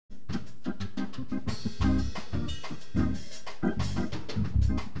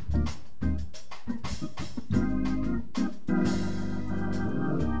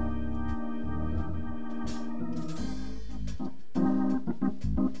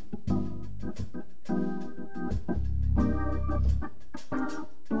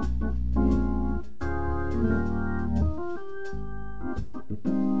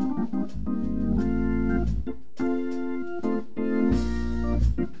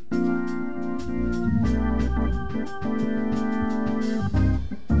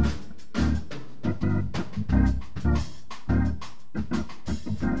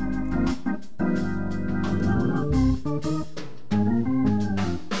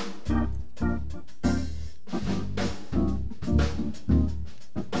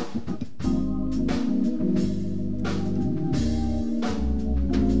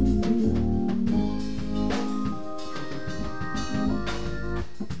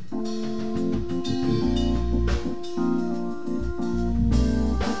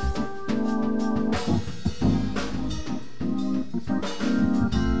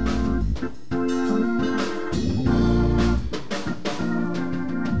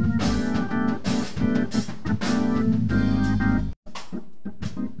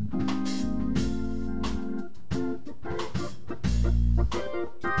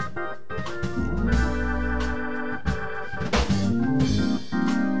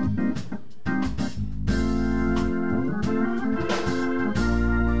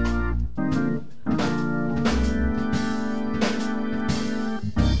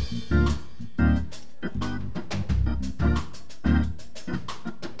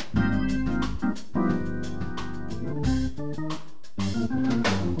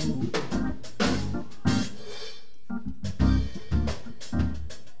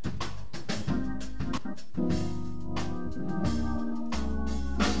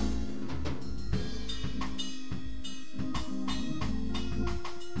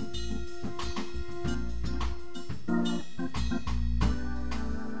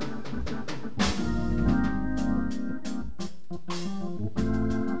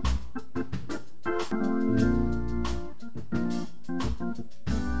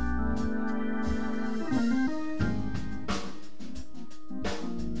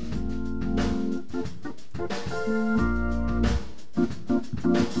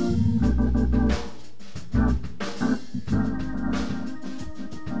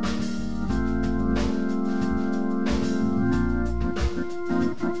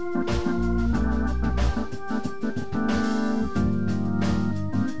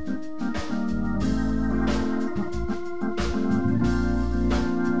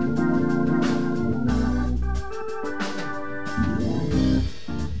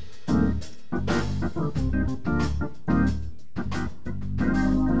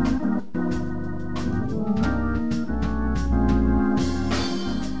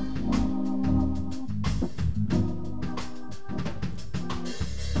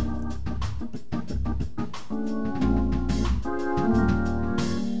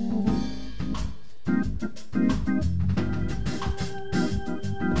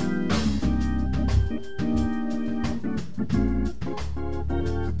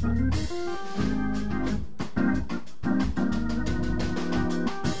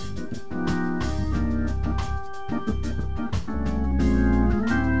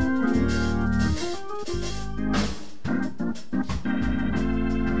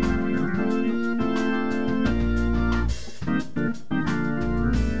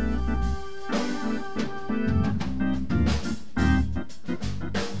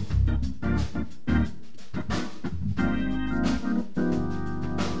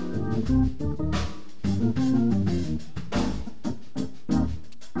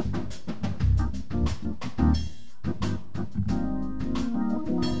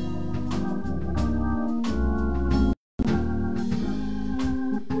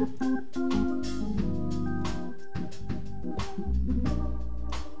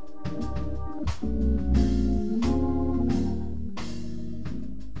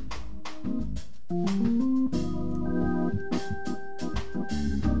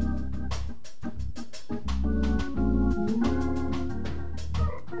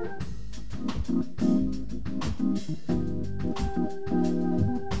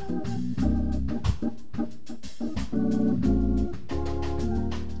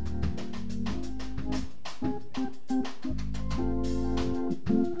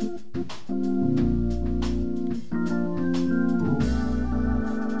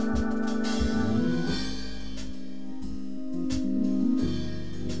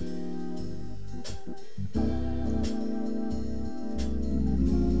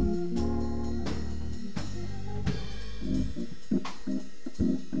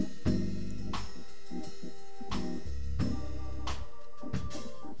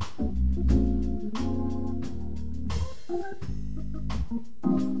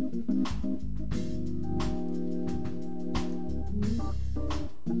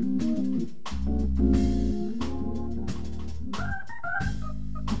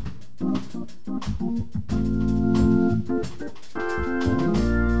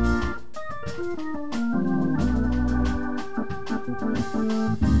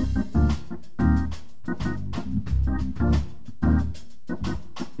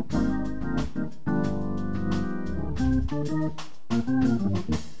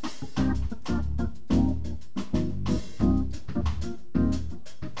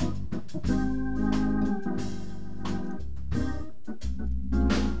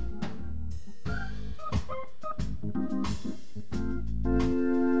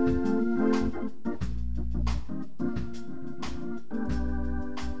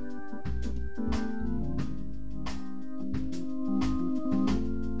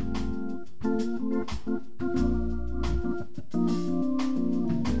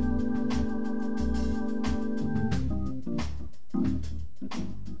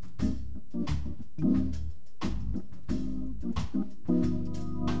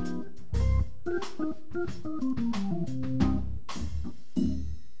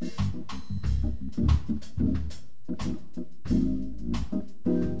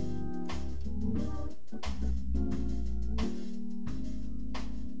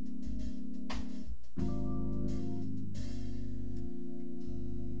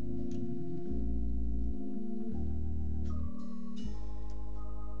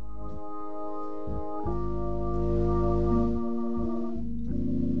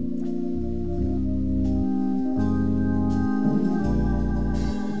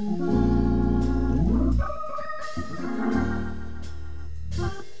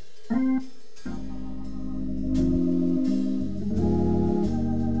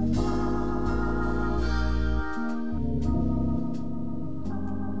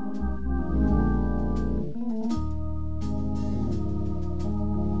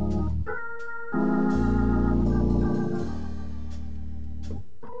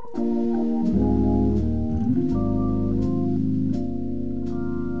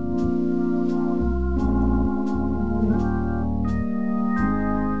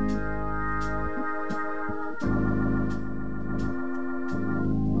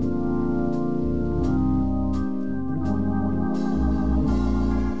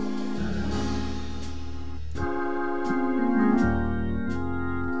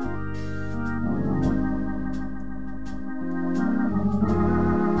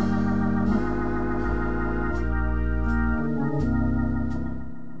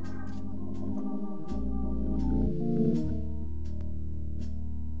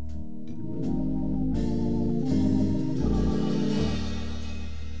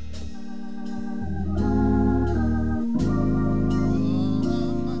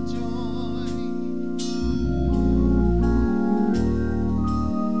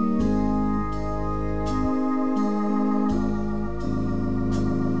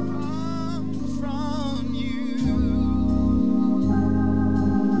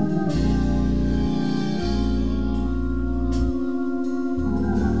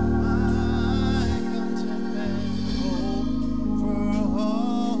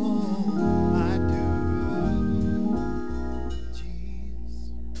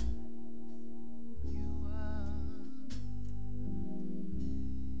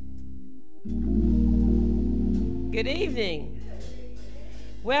Good evening.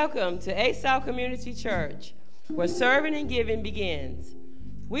 Welcome to ASAW Community Church, where serving and giving begins.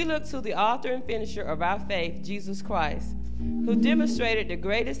 We look to the author and finisher of our faith, Jesus Christ, who demonstrated the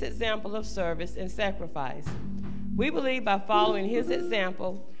greatest example of service and sacrifice. We believe by following his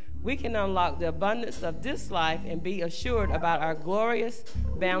example, we can unlock the abundance of this life and be assured about our glorious,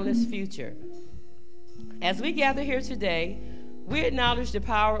 boundless future. As we gather here today, we acknowledge the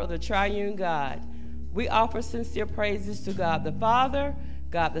power of the triune God. We offer sincere praises to God the Father,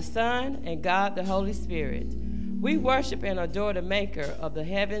 God the Son, and God the Holy Spirit. We worship and adore the Maker of the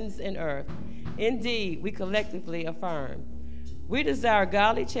heavens and earth. Indeed, we collectively affirm. We desire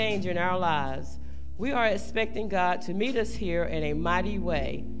godly change in our lives. We are expecting God to meet us here in a mighty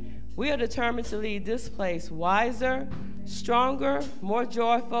way. We are determined to leave this place wiser, stronger, more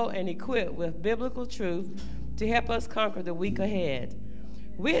joyful, and equipped with biblical truth to help us conquer the week ahead.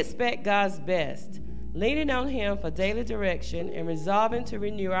 We expect God's best, leaning on him for daily direction and resolving to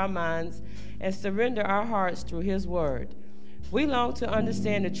renew our minds and surrender our hearts through his word. We long to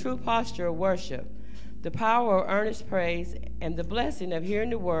understand the true posture of worship, the power of earnest praise, and the blessing of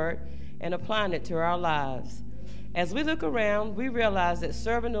hearing the word and applying it to our lives. As we look around, we realize that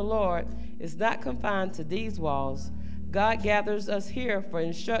serving the Lord is not confined to these walls. God gathers us here for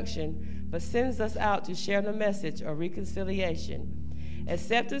instruction, but sends us out to share the message of reconciliation.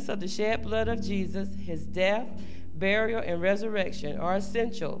 Acceptance of the shed blood of Jesus, his death, burial, and resurrection are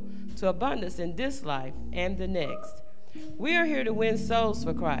essential to abundance in this life and the next. We are here to win souls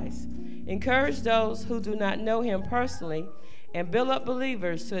for Christ, encourage those who do not know him personally, and build up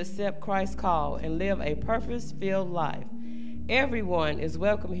believers to accept Christ's call and live a purpose-filled life. Everyone is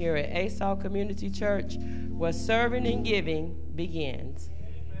welcome here at ASAW Community Church, where serving and giving begins.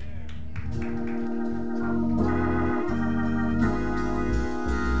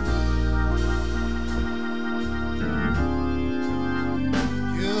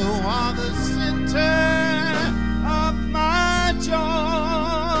 You are the center of my joy,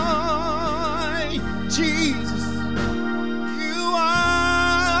 Jesus.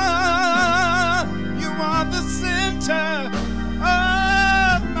 You are the center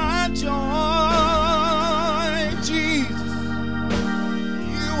of my joy, Jesus.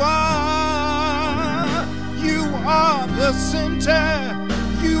 You are the center.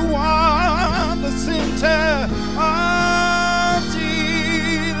 You are the center of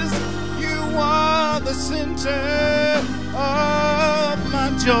Jesus. You are the center of my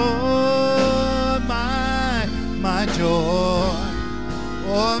joy, my joy.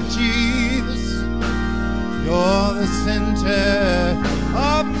 Oh, Jesus, you're the center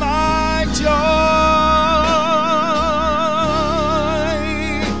of my joy.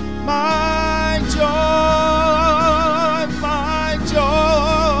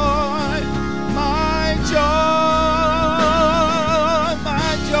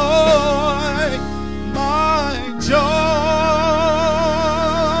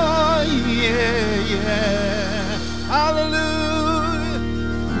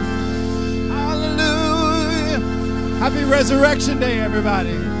 Happy Resurrection Day,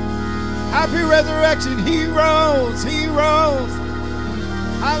 everybody. Happy Resurrection. He rose. He rose.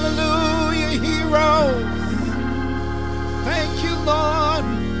 Hallelujah. He rose. Thank you, Lord,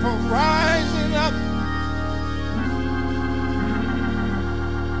 for rising up.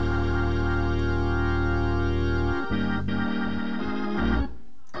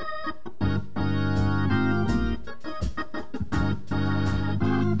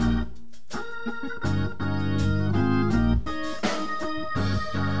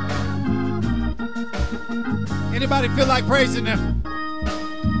 Anybody feel like praising him?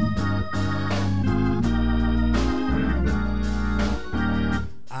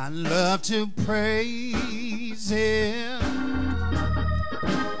 I love to praise him.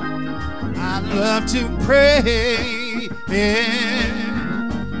 I love to praise him.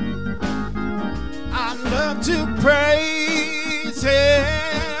 I love to praise him.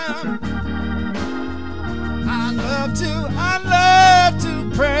 I love to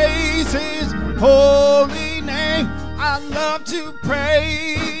praise his holy name. I love to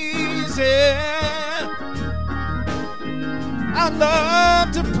praise him. I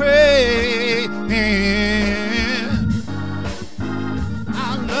love to praise him.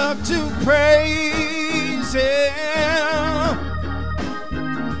 I love to praise him.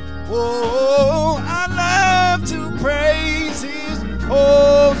 Oh, I love to praise his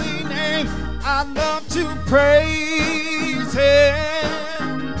holy name. I love to praise him.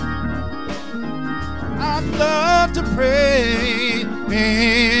 I love to praise him.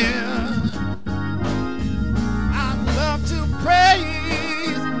 I love to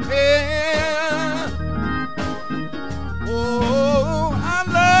praise him.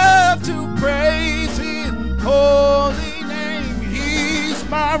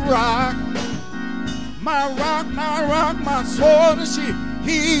 rock, my rock, my rock, my sword and shield.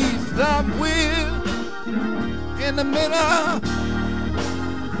 He's the will in the middle.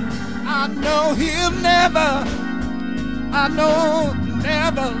 I know he'll never, I know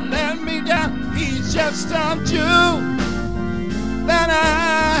never let me down. He's just a Jew that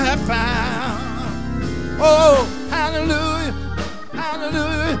I have found. Oh, hallelujah,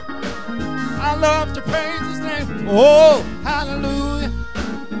 hallelujah. I love to praise his name. Oh, hallelujah,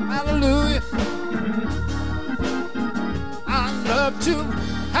 hallelujah. I love to,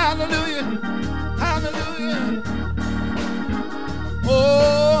 hallelujah, hallelujah.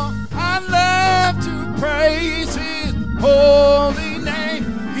 Oh, I love to praise his holy name.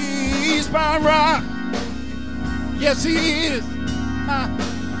 He's my rock. Yes, he is.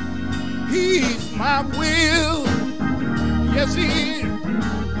 He's my will. Yes, he is.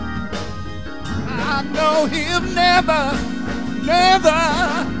 I know he'll never, never,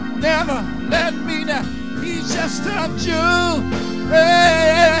 never let me down. He's just a Jew.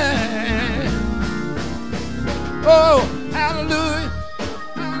 Hey. Oh, hallelujah,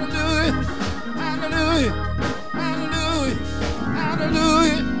 hallelujah, hallelujah, hallelujah,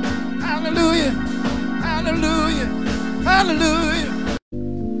 hallelujah, hallelujah, hallelujah, hallelujah.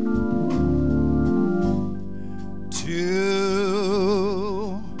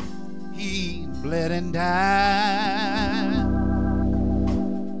 Till he bled and died,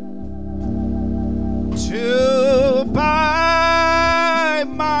 to buy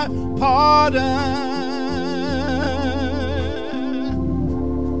my pardon,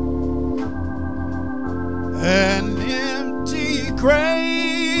 an empty grave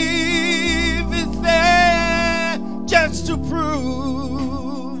is there just to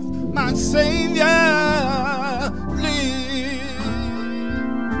prove my Savior lives.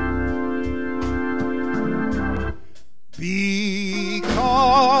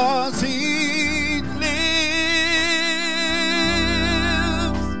 Because he lives,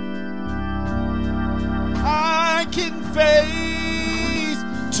 I can face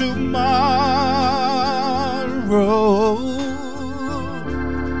tomorrow.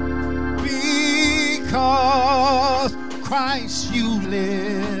 Because Christ you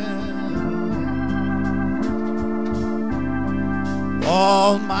live,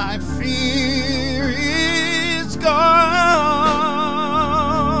 all my fear is gone.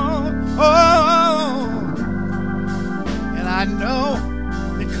 Oh, and I know,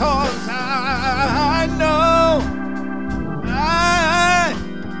 because I know,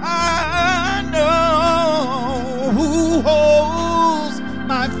 I know who holds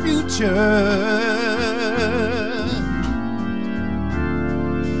my future.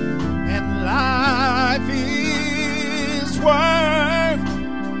 And life is worth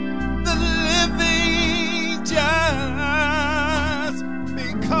the living just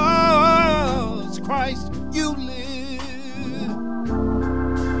because Christ you live.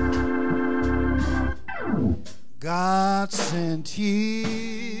 God sent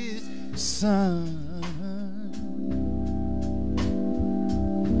his son,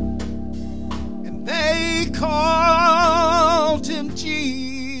 and they called him Jesus.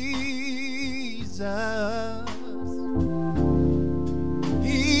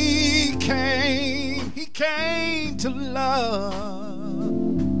 He came to love,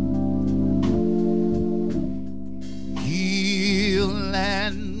 heal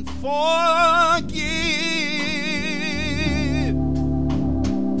and forgive.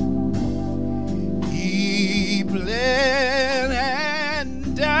 He bled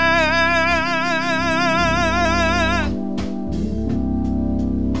and died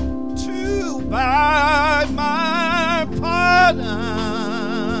to buy my pardon.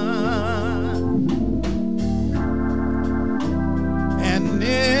 An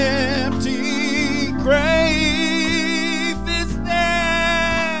empty grave is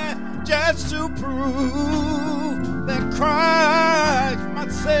there just to prove that Christ, my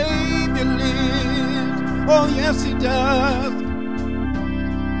Savior, lives. Oh, yes, he does.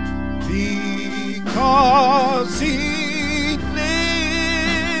 Because he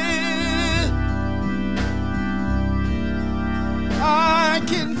lives, I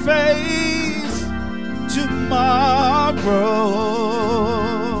can face tomorrow.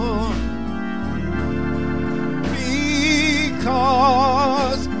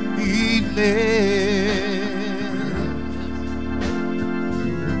 Because he lives,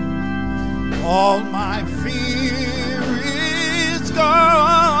 all my fear is gone.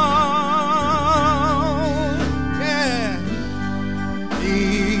 Yeah.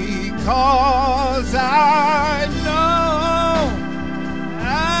 Because I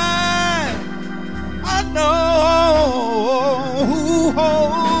know who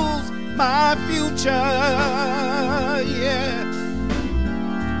my future, yeah.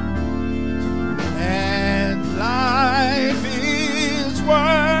 And life is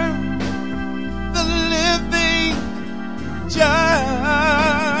worth the living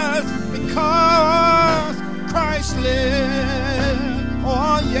just because Christ lives.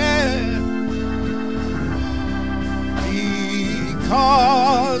 Oh yeah,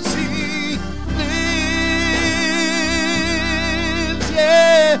 because He lives,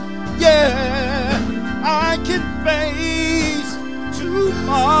 yeah, yeah. I can face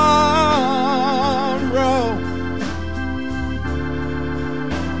tomorrow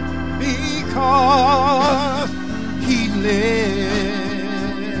because He lives.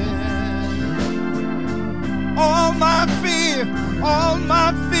 All my fear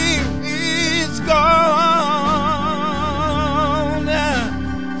is gone,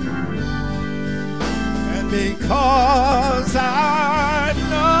 and because I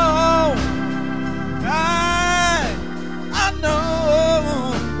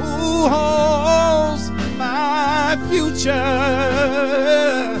know who holds my future,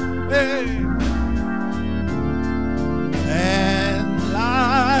 and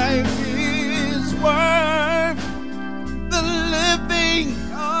life is worth the living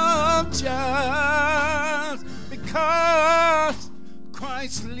of just because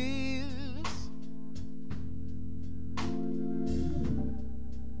Christ lives.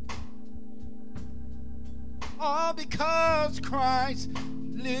 All because Christ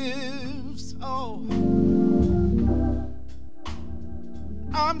lives. Oh,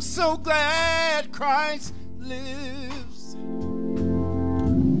 I'm so glad Christ lives.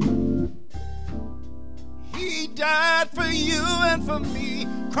 He died for you and for me.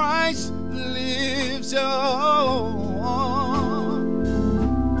 Christ lives. Oh,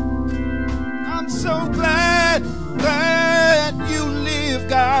 I'm so glad you live,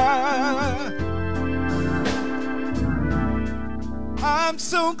 God. I'm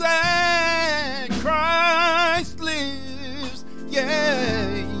so glad Christ lives. Yeah,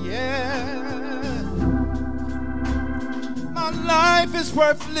 yeah. My life is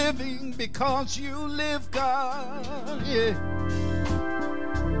worth living because you live, God. Yeah.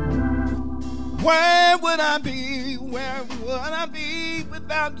 Where would I be? Where would I be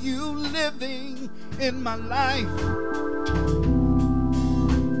without you living in my life?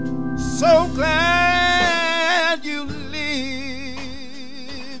 So glad you live.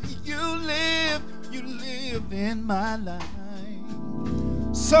 You live in my life.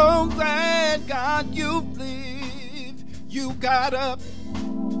 So glad, God, you live. You got up.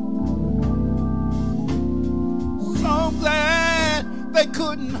 So glad they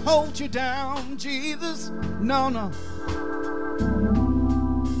couldn't hold you down, Jesus. No, no.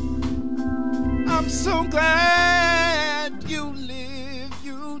 I'm so glad you live,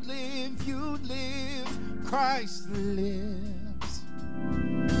 you live, you live. Christ lives.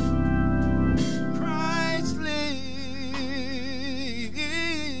 Christ lives.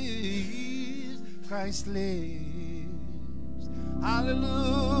 Christ lives.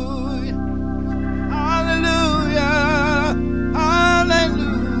 Hallelujah. Hallelujah.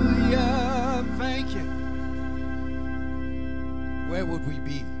 Hallelujah. Thank you. Where would we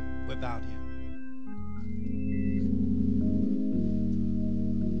be without Him?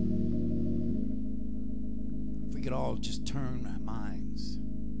 If we could all just turn our minds.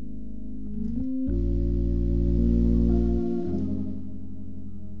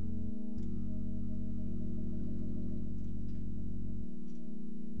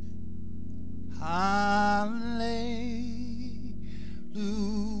 Hallelujah.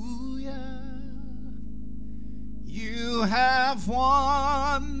 You have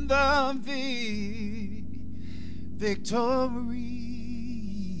won the victory.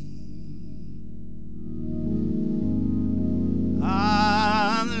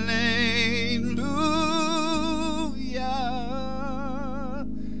 Hallelujah.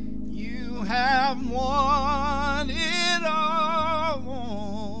 You have won it all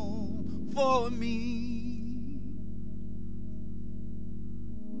for me.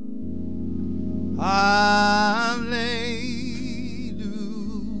 Hallelujah.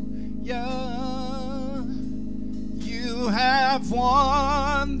 You have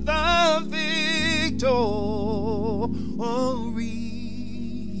won the victory.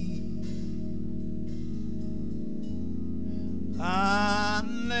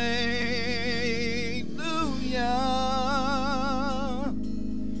 Hallelujah.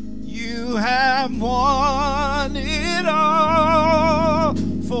 You have won it all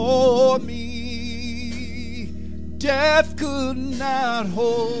for me. Death could not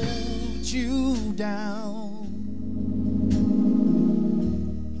hold you down.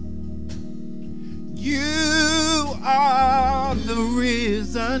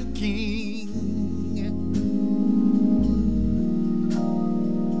 risen King.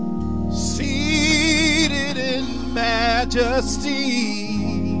 Seated in majesty,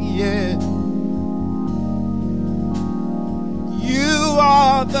 yeah. You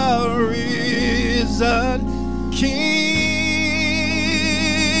are the risen King.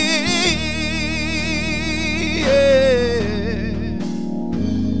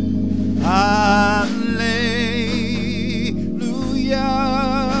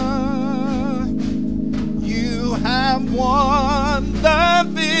 Hallelujah. You have won the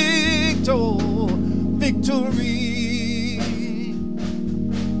victory.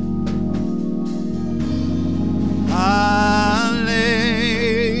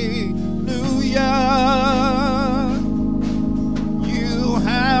 Hallelujah. You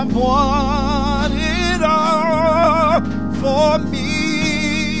have won it all for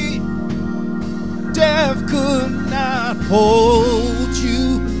me. Death could not hold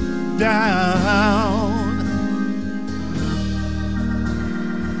you down.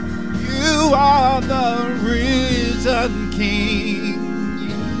 You are the risen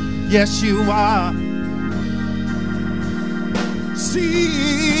King. Yes, you are.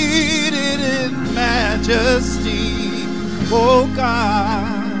 Seated in majesty, oh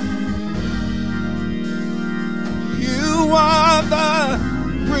God. You are the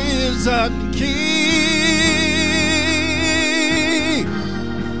risen King.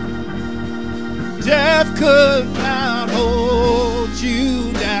 Death could not hold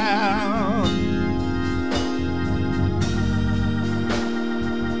you down.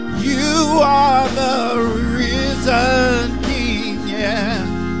 You are the risen King, yeah.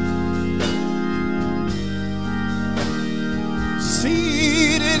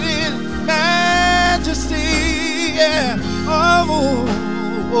 Seated in majesty, yeah. Oh,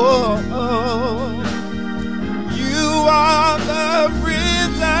 oh, oh. You are the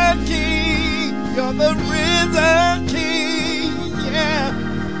risen King. You're the risen King, yeah.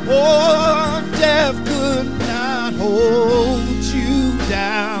 Oh, death could not hold you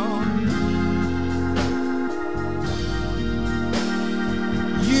down.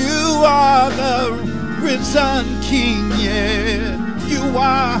 You are the risen King, yeah. You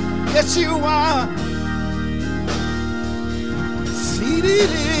are, yes you are. Seated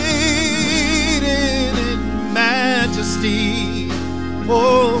in majesty,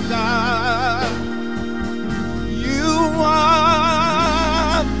 oh God. You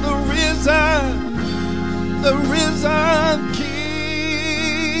are the risen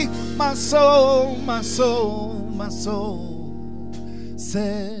King. My soul, my soul, my soul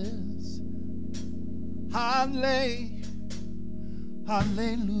says, hallelujah.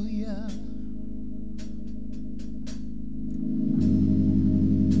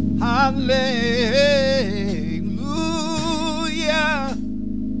 Hallelujah.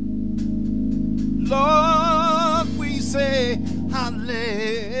 Lord, we say hallelujah.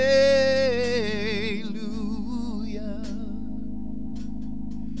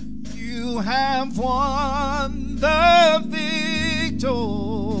 You have won the victory,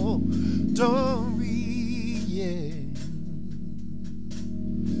 yeah.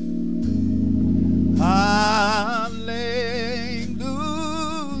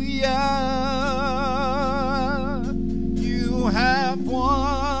 Hallelujah. You have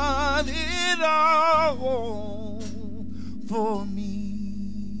won it all for me.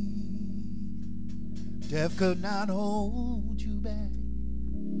 Death could not hold you back.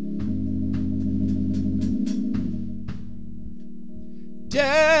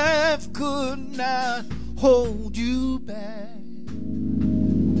 Death could not hold you back.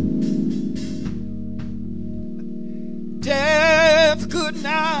 Death could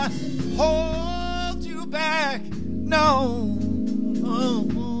not hold you back. No.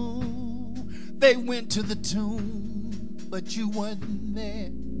 They went to the tomb, but you weren't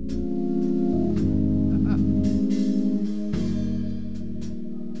there.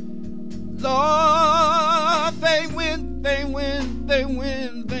 Lord, they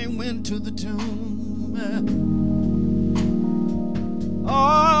went to the tomb.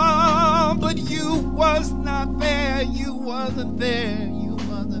 Oh, but you was not there. You wasn't there. You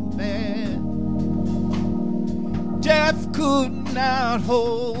wasn't there. Death could not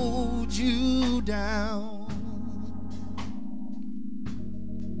hold you down.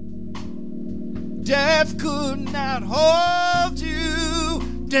 Death could not hold you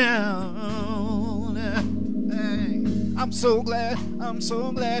down. Hey, I'm so glad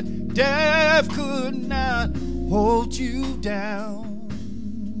death could not hold you down.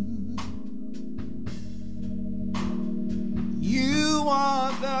 You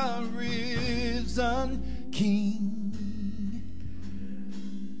are the risen King.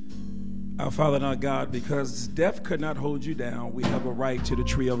 Our Father and our God, because death could not hold you down, we have a right to the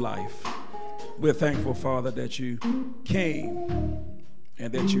tree of life. We're thankful, Father, that you came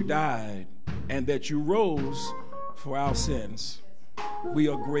and that you died and that you rose for our sins. We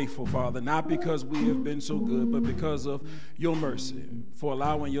are grateful, Father, not because we have been so good, but because of your mercy for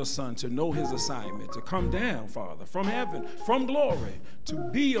allowing your Son to know his assignment, to come down, Father, from heaven, from glory, to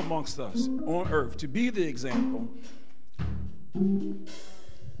be amongst us on earth, to be the example,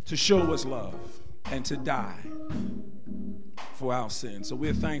 to show us love, and to die for our sins. So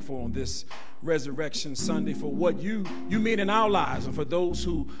we're thankful on this Resurrection Sunday for what you mean in our lives, and for those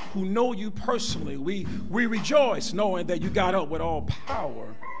who know you personally. We rejoice knowing that you got up with all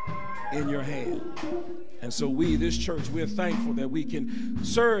power in your hand. And so we, this church, we're thankful that we can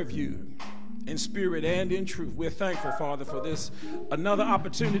serve you in spirit and in truth. We're thankful, Father, for this another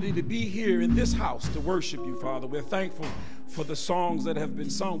opportunity to be here in this house to worship you, Father. We're thankful for the songs that have been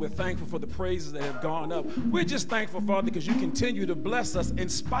sung. We're thankful for the praises that have gone up. We're just thankful, Father, because you continue to bless us in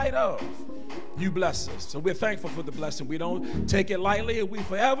spite of you bless us. So we're thankful for the blessing. We don't take it lightly, and we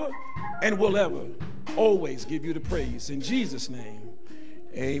forever and will ever always give you the praise. In Jesus' name,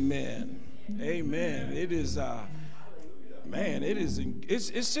 amen. Amen. It is man,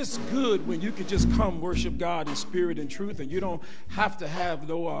 it's just good when you can just come worship God in spirit and truth, and you don't have to have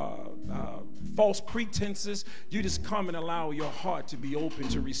no false pretenses. You just come and allow your heart to be open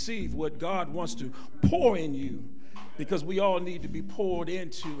to receive what God wants to pour in you, because we all need to be poured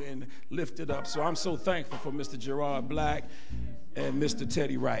into and lifted up. So I'm so thankful for Mr. Gerard Black and Mr.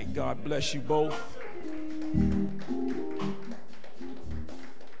 Teddy Wright. God bless you both.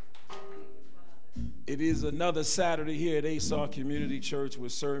 It is another Saturday here at ASAW Community Church where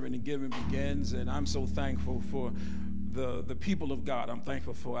serving and giving begins, and I'm so thankful for the people of God. I'm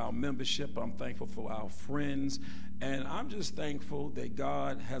thankful for our membership. I'm thankful for our friends, and I'm just thankful that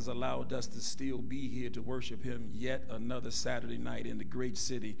God has allowed us to still be here to worship him yet another Saturday night in the great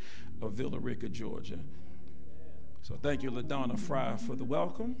city of Villa Rica, Georgia. So thank you, LaDonna Fry, for the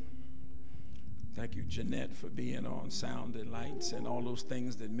welcome. Thank you, Jeanette, for being on sound and lights and all those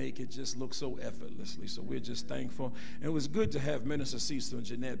things that make it just look so effortlessly. So we're just thankful. And it was good to have Minister Cecil and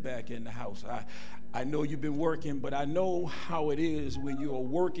Jeanette back in the house. I know you've been working, but I know how it is when you are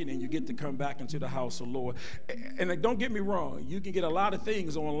working and you get to come back into the house of the Lord. And don't get me wrong, you can get a lot of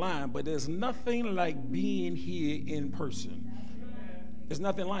things online, but there's nothing like being here in person. There's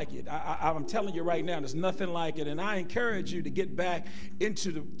nothing like it. I'm telling you right now, there's nothing like it. And I encourage you to get back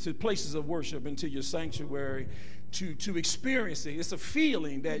into to places of worship, into your sanctuary, to experience it. It's a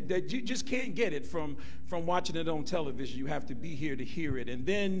feeling that you just can't get it from watching it on television. You have to be here to hear it. And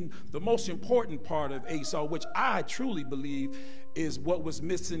then the most important part of ASAW, which I truly believe is what was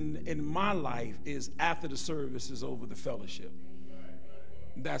missing in my life, is after the service is over, the fellowship.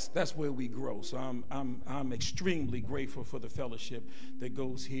 That's where we grow. So I'm extremely grateful for the fellowship that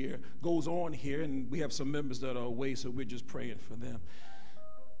goes on here, and we have some members that are away, so we're just praying for them.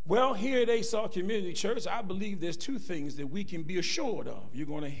 Well, here at ASAW Community Church, I believe there's two things that we can be assured of. You're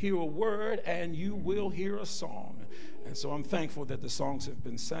going to hear a word, and you will hear a song. And so I'm thankful that the songs have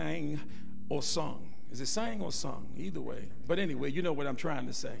been sang or sung. Is it sang or sung? Either way. But anyway, you know what I'm trying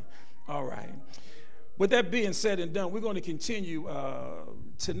to say. All right. With that being said and done, we're going to continue.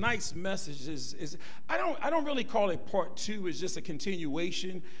 Tonight's message is I don't really call it part two. It's just a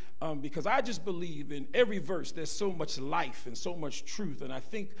continuation, because I just believe in every verse there's so much life and so much truth, and I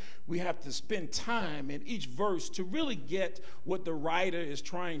think we have to spend time in each verse to really get what the writer is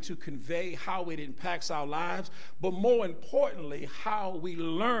trying to convey, how it impacts our lives, but more importantly, how we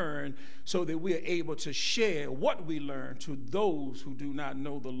learn so that we are able to share what we learn to those who do not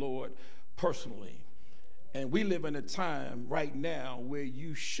know the Lord personally. And we live in a time right now where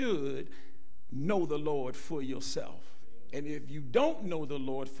you should know the Lord for yourself. And if you don't know the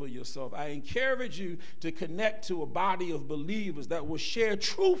Lord for yourself, I encourage you to connect to a body of believers that will share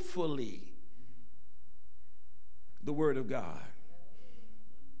truthfully the Word of God.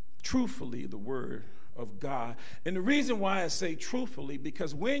 Truthfully, the Word of God. And the reason why I say truthfully,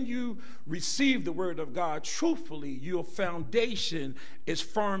 because when you receive the Word of God truthfully, your foundation is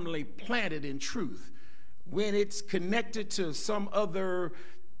firmly planted in truth. When it's connected to some other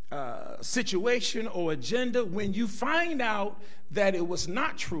situation or agenda, when you find out that it was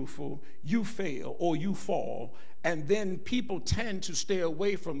not truthful, you fail or you fall, and then people tend to stay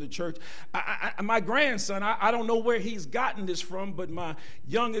away from the church. My grandson, I don't know where he's gotten this from, but my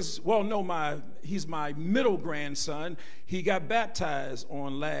youngest, he's my middle grandson. He got baptized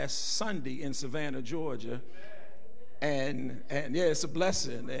on last Sunday in Savannah, Georgia, and yeah, it's a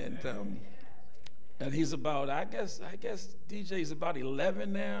blessing. And he's about, I guess DJ's about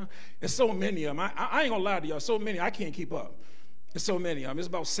 11 now. There's so many of them. I ain't gonna lie to y'all, so many, I can't keep up. There's so many of them. It's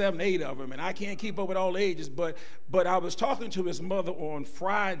about 7, 8 of them, and I can't keep up with all ages. But I was talking to his mother on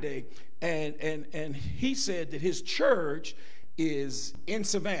Friday, and he said that his church is in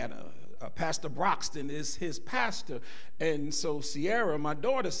Savannah. Pastor Broxton is his pastor. And so Sierra, my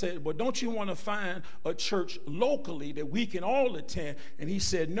daughter, said, well, don't you want to find a church locally that we can all attend? And he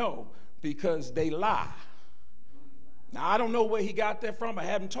said, no, because they lie. Now, I don't know where he got that from. I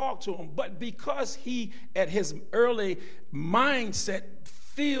haven't talked to him. But because he, at his early mindset,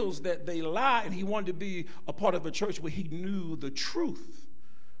 feels that they lie, and he wanted to be a part of a church where he knew the truth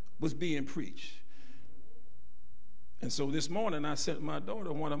was being preached. And so this morning I sent my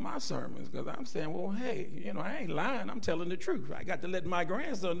daughter one of my sermons because I'm saying, well, hey, I ain't lying. I'm telling the truth. I got to let my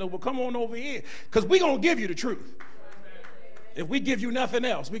grandson know, well, come on over here because we're going to give you the truth. If we give you nothing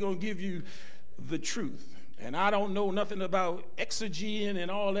else, we're going to give you the truth. And I don't know nothing about exegeting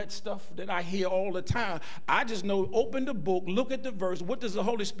and all that stuff that I hear all the time. I just know, open the book, look at the verse. What does the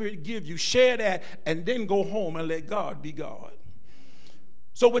Holy Spirit give you? Share that, and then go home and let God be God.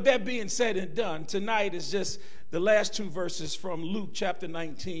 So with that being said and done, tonight is just the last 2 verses from Luke chapter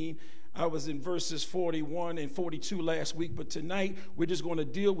 19. I was in verses 41 and 42 last week, but tonight we're just going to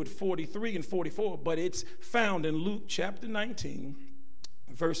deal with 43 and 44, but it's found in Luke chapter 19,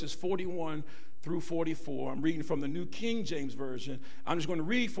 verses 41 through 44. I'm reading from the New King James Version. I'm just going to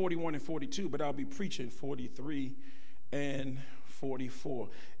read 41 and 42, but I'll be preaching 43 and 44.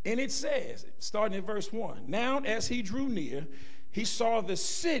 And it says, starting at verse 1, now as he drew near, he saw the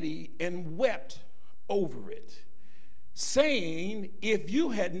city and wept over it, saying, if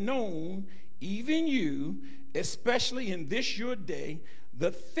you had known, even you, especially in this your day,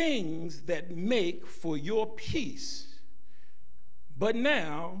 the things that make for your peace, but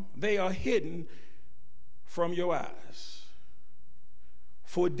now they are hidden from your eyes.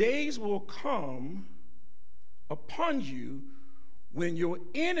 For days will come upon you when your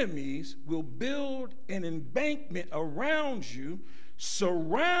enemies will build an embankment around you,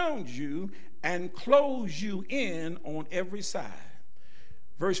 surround you, and close you in on every side.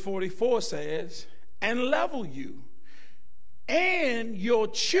 Verse 44 says, and level you and your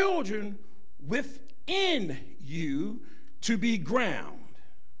children within you to be ground,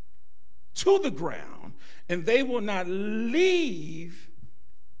 to the ground, and they will not leave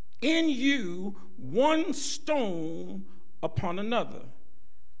in you one stone upon another,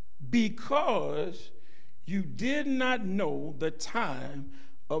 because you did not know the time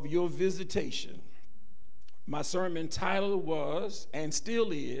of your visitation. My sermon title was, and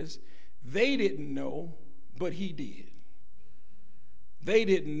still is, they didn't know, but he did. They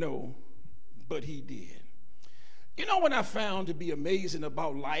didn't know, but he did. What I found to be amazing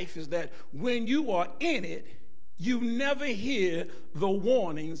about life is that when you are in it, you never hear the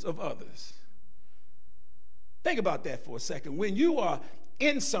warnings of others. Think about that for a second. When you are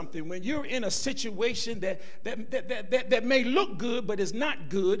in something, when you're in a situation that may look good but is not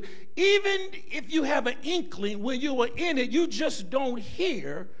good, even if you have an inkling when you are in it, you just don't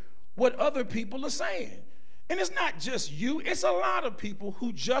hear what other people are saying. And it's not just you, it's a lot of people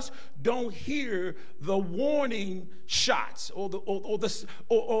who just don't hear the warning shots or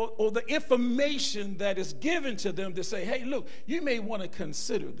the information that is given to them to say, hey, look, you may want to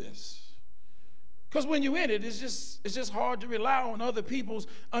consider this. Because when you're in it, it's just hard to rely on other people's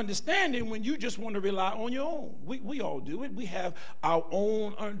understanding when you just want to rely on your own. We all do it. We have our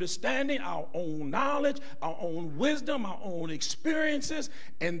own understanding, our own knowledge, our own wisdom, our own experiences,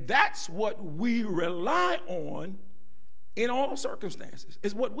 and that's what we rely on in all circumstances,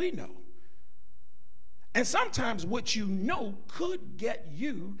 is what we know. And sometimes what you know could get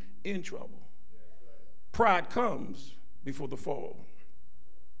you in trouble. Pride comes before the fall.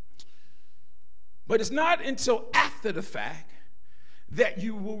 But it's not until after the fact that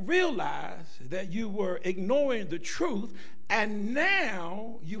you will realize that you were ignoring the truth, and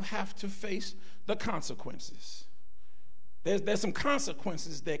now you have to face the consequences. There's some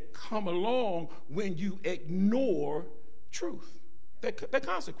consequences that come along when you ignore truth. They're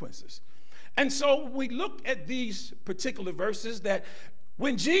consequences. And so we look at these particular verses that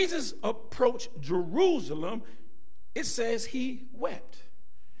when Jesus approached Jerusalem, it says he wept.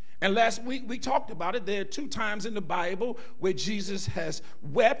 And last week we talked about it. There are 2 times in the Bible where Jesus has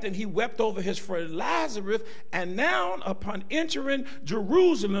wept, and he wept over his friend Lazarus. And now upon entering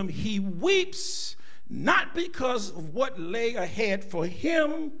Jerusalem, he weeps not because of what lay ahead for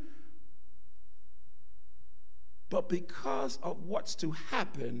him, but because of what's to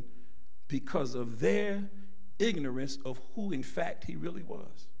happen because of their ignorance of who in fact he really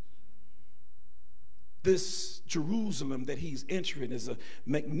was. This Jerusalem that he's entering is a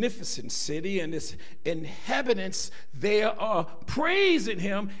magnificent city, and its inhabitants there are praising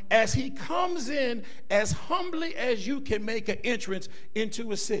him as he comes in as humbly as you can make an entrance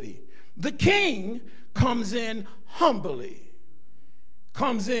into a city. The king comes in humbly,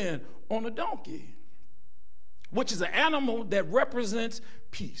 comes in on a donkey, which is an animal that represents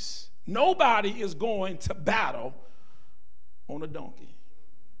peace. Nobody is going to battle on a donkey.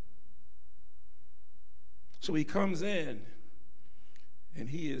 So he comes in and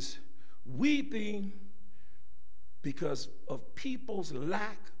he is weeping because of people's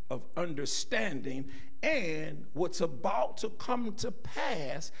lack of understanding and what's about to come to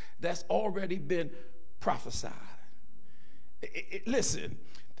pass that's already been prophesied. Listen,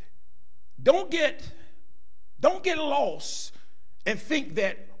 don't get lost and think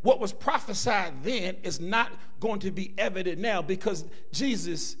that what was prophesied then is not going to be evident now, because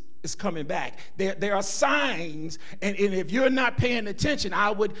Jesus is coming back. There are signs, and if you're not paying attention, I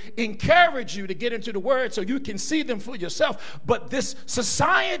would encourage you to get into the Word so you can see them for yourself. But this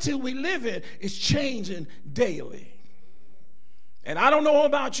society we live in is changing daily. And I don't know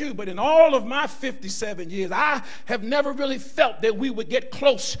about you, but in all of my 57 years, I have never really felt that we would get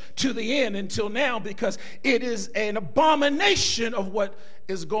close to the end until now, because it is an abomination of what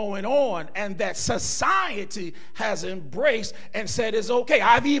is going on, and that society has embraced and said it's okay.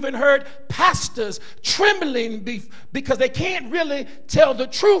 I've even heard pastors trembling because they can't really tell the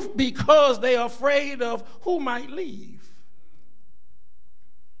truth because they are afraid of who might leave.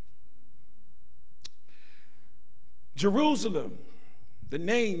 Jerusalem, the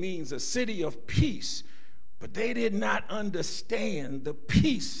name means a city of peace, but they did not understand the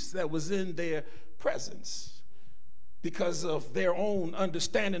peace that was in their presence because of their own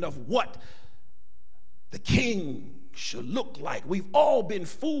understanding of what the king should look like. We've all been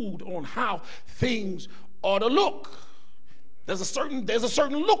fooled on how things ought to look. There's a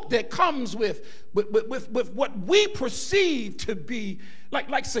certain look that comes with what we perceive to be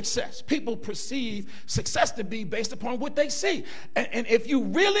like success. People perceive success to be based upon what they see. And if you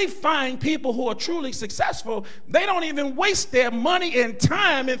really find people who are truly successful, they don't even waste their money and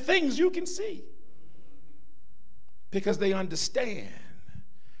time in things you can see, because they understand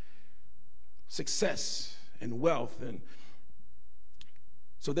success and wealth. And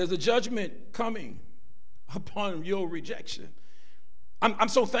so there's a judgment coming upon your rejection. I'm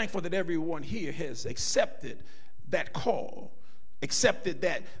so thankful that everyone here has accepted that call, accepted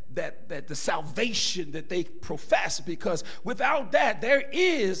that the salvation that they profess, because without that there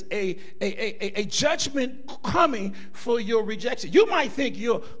is a judgment coming for your rejection. You might think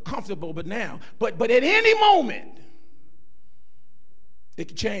you're comfortable but at any moment it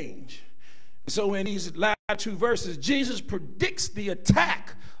can change. So in these last two verses, Jesus predicts the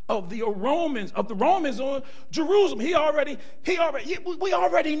attack of the Romans on Jerusalem. We already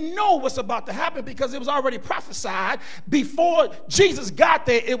know what's about to happen, because it was already prophesied before Jesus got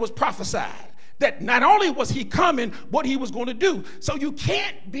there. It was prophesied that not only was he coming, what he was going to do. So you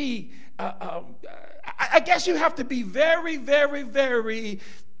can't be I guess you have to be very, very, very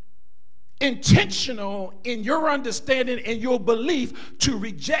intentional in your understanding and your belief to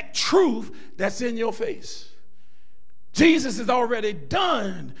reject truth that's in your face. Jesus has already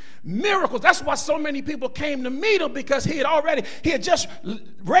done miracles. That's why so many people came to meet him, because he had just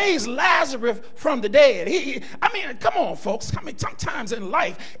raised Lazarus from the dead. I mean, come on, folks. I mean, sometimes in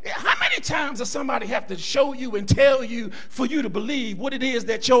life, how many times does somebody have to show you and tell you for you to believe what it is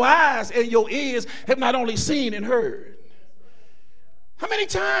that your eyes and your ears have not only seen and heard? How many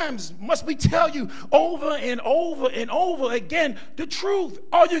times must we tell you over and over and over again the truth?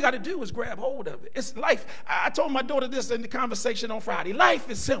 All you got to do is grab hold of it. It's life. I told my daughter this in the conversation on Friday. Life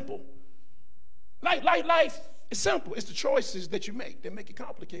is simple. Life is simple. It's the choices that you make that make it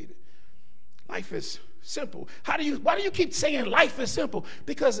complicated. Life is simple. Why do you keep saying life is simple?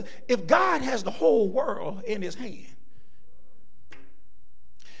 Because if God has the whole world in his hand,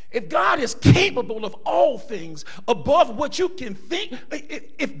 if God is capable of all things above what you can think,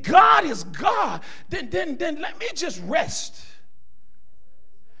 if God is God, then let me just rest.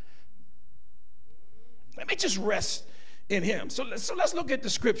 Let me just rest in him. So let's look at the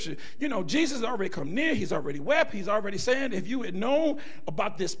scripture. You know, Jesus has already come near. He's already wept. He's already saying, if you had known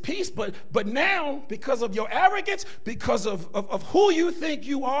about this peace, but now, because of your arrogance, because of who you think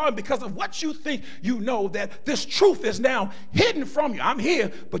you are, and because of what you think you know, that this truth is now hidden from you. I'm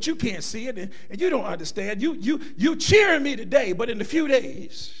here, but you can't see it, and you don't understand. You cheering me today, but in a few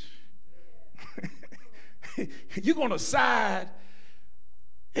days, you're going to side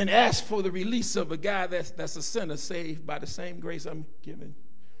and ask for the release of a guy that's a sinner saved by the same grace I'm giving.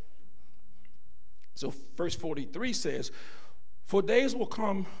 So verse 43 says, for days will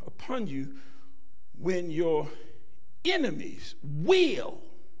come upon you when your enemies will.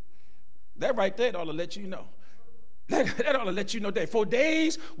 That right there ought to let you know. That ought to let you know that. For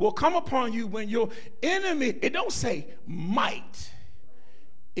days will come upon you when your enemy, it don't say might.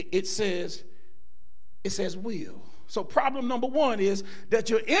 It says will. So problem number one is that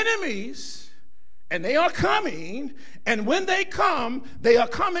your enemies, and they are coming, and when they come, they are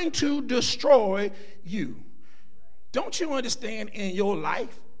coming to destroy you. Don't you understand in your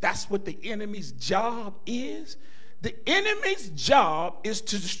life, that's what the enemy's job is? The enemy's job is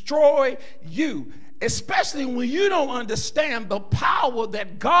to destroy you, especially when you don't understand the power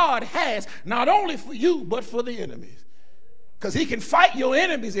that God has, not only for you, but for the enemies. Because he can fight your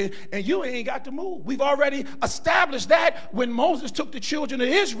enemies and you ain't got to move. We've already established that when Moses took the children of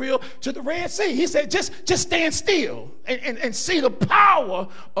Israel to the Red Sea. He said, just stand still and see the power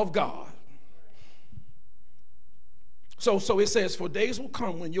of God. So it says, for days will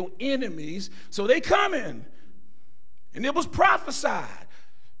come when your enemies, so they come in. And it was prophesied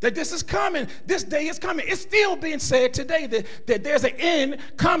that this is coming. This day is coming. It's still being said today that there's an end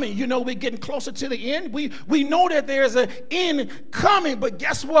coming. You know, we're getting closer to the end. We know that there's an end coming, but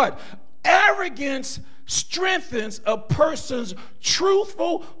guess what? Arrogance strengthens a person's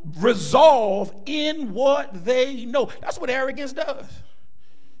truthful resolve in what they know. That's what arrogance does.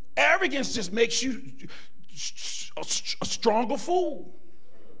 Arrogance just makes you a stronger fool.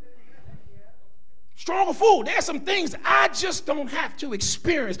 Stronger fool. There's some things I just don't have to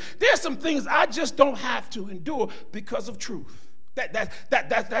experience. There's some things I just don't have to endure because of truth.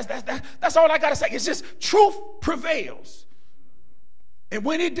 That's all I got to say. It's just truth prevails. And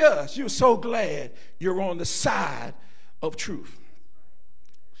when it does, you're so glad you're on the side of truth.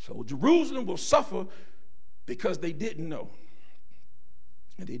 So Jerusalem will suffer because they didn't know.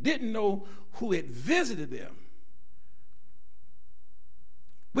 And they didn't know who had visited them.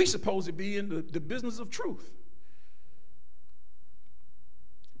 We're supposed to be in the business of truth.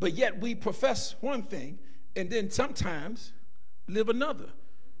 But yet we profess one thing and then sometimes live another.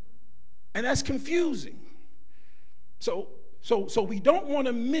 And that's confusing. So we don't want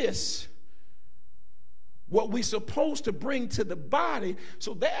to miss what we're supposed to bring to the body.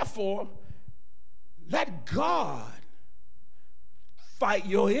 So therefore, let God fight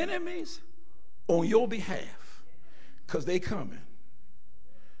your enemies on your behalf, because they're coming.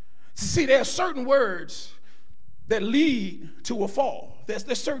 See, there are certain words that lead to a fall. There's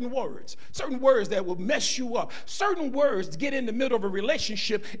certain words that will mess you up. Certain words get in the middle of a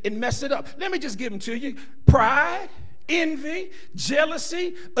relationship and mess it up. Let me just give them to you. Pride, envy,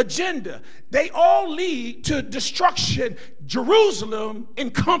 jealousy, agenda. They all lead to destruction. Jerusalem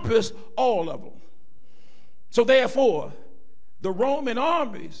encompassed all of them. So therefore, the Roman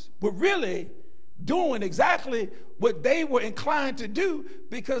armies were really doing exactly what they were inclined to do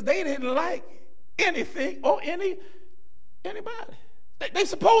because they didn't like anything or anybody. They're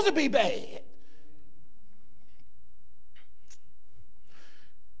supposed to be bad.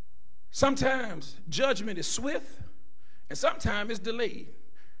 Sometimes judgment is swift and sometimes it's delayed.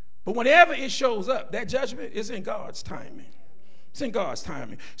 But whenever it shows up, that judgment is in God's timing. It's in God's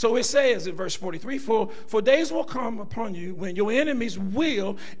timing. So it says in verse 43, for days will come upon you when your enemies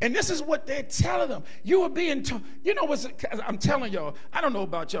will, and this is what they're telling them. You are being told, you know what I'm telling y'all, I don't know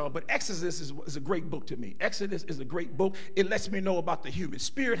about y'all, but Exodus is a great book to me. Exodus is a great book. It lets me know about the human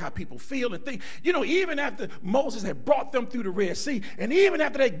spirit, how people feel and think. You know, even after Moses had brought them through the Red Sea, and even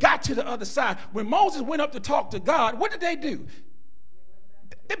after they got to the other side, when Moses went up to talk to God, what did they do?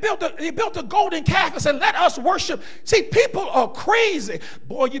 They built a golden calf and said, let us worship. See, people are crazy.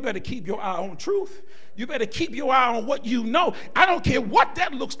 Boy, you better keep your eye on truth. You better keep your eye on what you know. I don't care what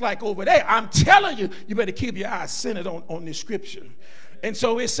that looks like over there. I'm telling you, you better keep your eyes centered on this scripture. And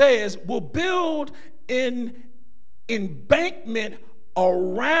so it says, we'll build an embankment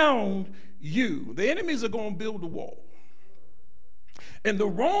around you. The enemies are going to build a wall. And the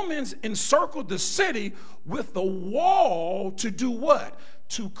Romans encircled the city with the wall to do what?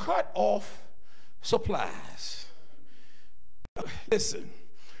 To cut off supplies. Listen,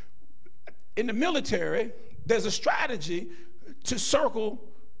 in the military, there's a strategy to circle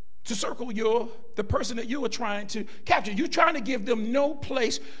the person that you are trying to capture. You're trying to give them no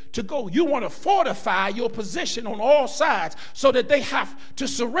place to go. You want to fortify your position on all sides so that they have to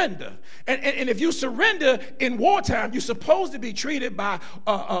surrender. And if you surrender in wartime, you're supposed to be treated by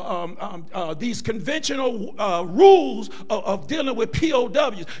these conventional rules of dealing with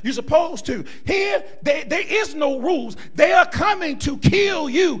POWs. You're supposed to. Here, there is no rules. They are coming to kill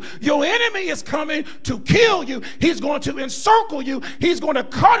you. Your enemy is coming to kill you. He's going to encircle you. He's going to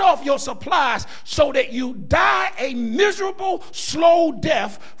cut off off your supplies so that you die a miserable, slow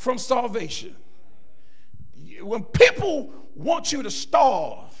death from starvation. When people want you to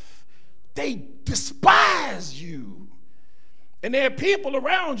starve, they despise you. And there are people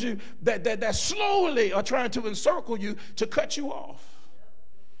around you that slowly are trying to encircle you to cut you off.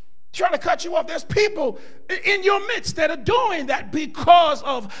 Trying to cut you off. There's people in your midst that are doing that because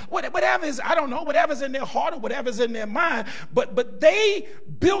of whatever is, I don't know, whatever's in their heart or whatever's in their mind. But they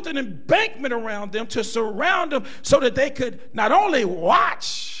built an embankment around them to surround them so that they could not only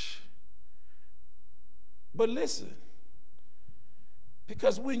watch, but listen.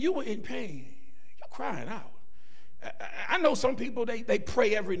 Because when you were in pain, you're crying out. I know some people, they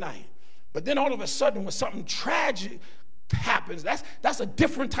pray every night. But then all of a sudden when something tragic happens, that's a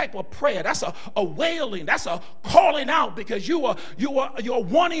different type of prayer. That's a wailing. That's a calling out because you are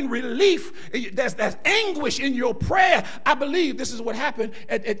wanting relief. There's anguish in your prayer. I believe this is what happened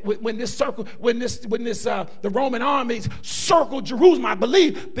when the Roman armies circled Jerusalem. I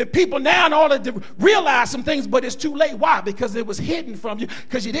believe that people now in order to realize some things, but it's too late. Why? Because it was hidden from you,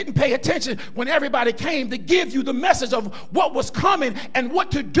 because you didn't pay attention when everybody came to give you the message of what was coming and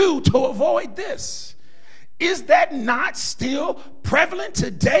what to do to avoid this. Is that not still prevalent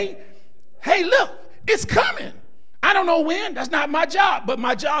today? Hey, look, it's coming. I don't know when. That's not my job. But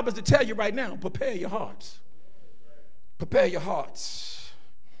my job is to tell you right now, prepare your hearts. Prepare your hearts.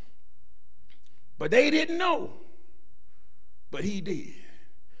 But they didn't know. But he did.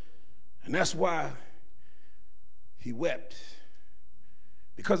 And that's why he wept.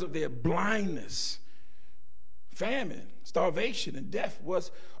 Because of their blindness. Famine, starvation, and death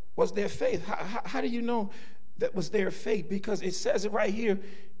was their faith. How do you know that was their faith? Because it says it right here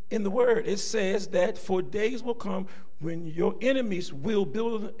in the word. It says that for days will come when your enemies will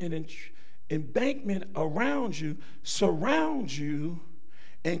build an embankment around you, surround you,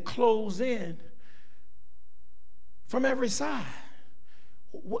 and close in from every side.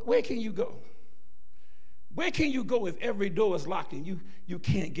 Where can you go? Where can you go if every door is locked and you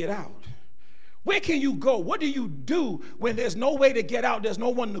can't get out? Where can you go? What do you do when there's no way to get out? There's no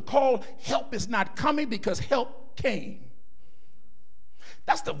one to call. Help is not coming because help came.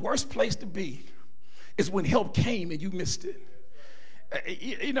 That's the worst place to be, is when help came and you missed it.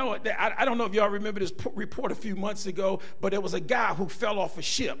 You know, I don't know if y'all remember this report a few months ago, but there was a guy who fell off a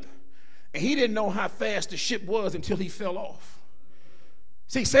ship, and he didn't know how fast the ship was until he fell off.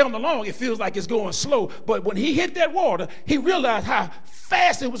 See, sailing along, it feels like it's going slow. But when he hit that water, he realized how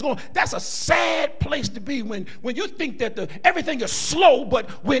fast it was going. That's a sad place to be when you think that everything is slow, but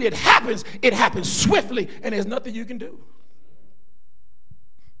when it happens swiftly, and there's nothing you can do.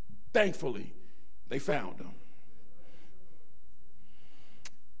 Thankfully, they found him.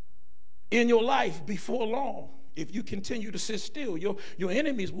 In your life, before long, if you continue to sit still, your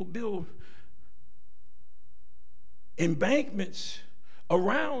enemies will build embankments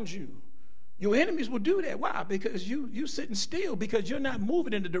around you. Your enemies will do that. Why? Because you sitting still, because you're not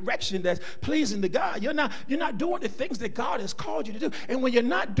moving in the direction that's pleasing to God. You're not doing the things that God has called you to do. And when you're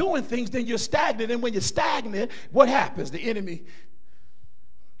not doing things, then you're stagnant. And when you're stagnant, what happens? The enemy.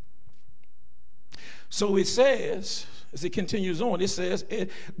 So it says, as it continues on, it says it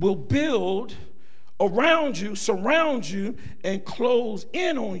will build around you, surround you, and close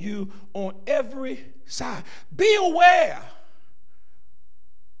in on you on every side. Be aware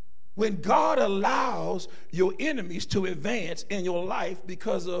when God allows your enemies to advance in your life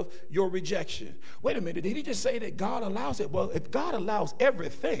because of your rejection. Wait a minute, did he just say that God allows it? Well, if God allows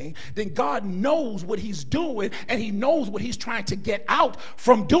everything, then God knows what he's doing, and he knows what he's trying to get out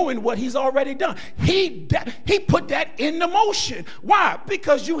from doing what he's already done. He put that into motion. Why?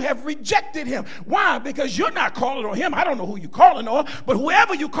 Because you have rejected him. Why? Because you're not calling on him. I don't know who you're calling on, but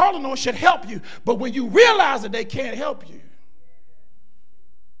whoever you're calling on should help you. But when you realize that they can't help you,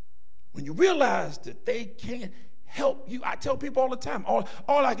 when you realize that they can't help you, I tell people all the time, all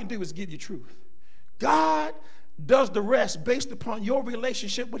I can do is give you truth. God does the rest based upon your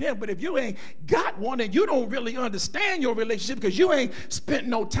relationship with him. But if you ain't got one and you don't really understand your relationship because you ain't spent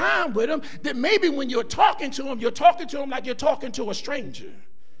no time with him, then maybe when you're talking to him like you're talking to a stranger.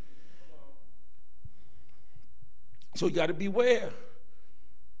 So you got to beware,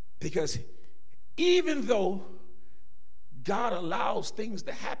 because even though God allows things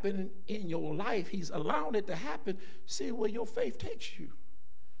to happen in your life, he's allowing it to happen. See where your faith takes you.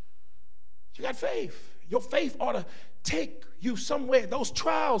 You got faith. Your faith ought to take you somewhere. Those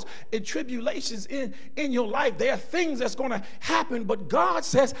trials and tribulations in your life, there are things that's going to happen, but God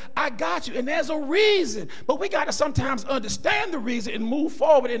says, I got you. And there's a reason. But we got to sometimes understand the reason and move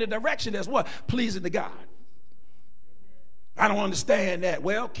forward in a direction that's what? Pleasing to God. I don't understand that.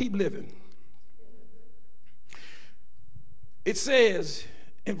 Well, keep living. It says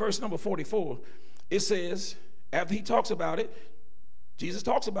in verse number 44, it says, after he talks about it, Jesus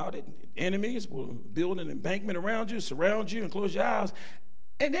talks about it. Enemies will build an embankment around you, surround you, and close your eyes.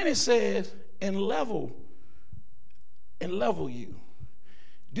 And then it says, and level you.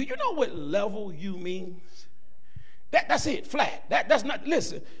 Do you know what level you means? That's it, flat. That's not,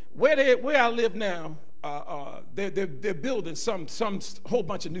 listen, where I live now, they're building some whole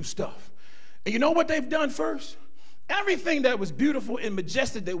bunch of new stuff. And you know what they've done first? Everything that was beautiful and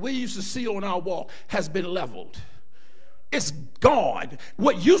majestic that we used to see on our wall has been leveled. It's gone.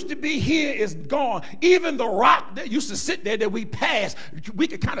 What used to be here is gone. Even the rock that used to sit there that we passed, we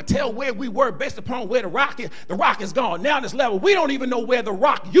could kind of tell where we were based upon where the rock is. The rock is gone. Now it's level. We don't even know where the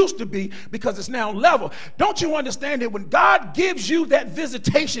rock used to be because it's now level. Don't you understand that when God gives you that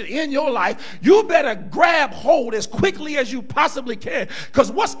visitation in your life, you better grab hold as quickly as you possibly can,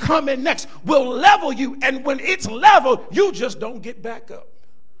 because what's coming next will level you. And when it's level, you just don't get back up.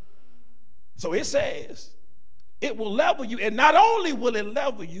 So it says, it will level you, and not only will it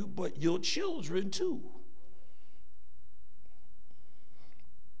level you, but your children too.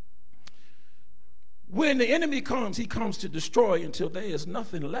 When the enemy comes, he comes to destroy until there is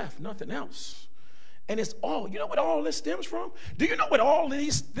nothing left, nothing else. And it's all, you know what all this stems from? Do you know what all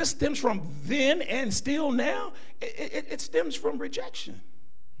this stems from then and still now? It stems from rejection.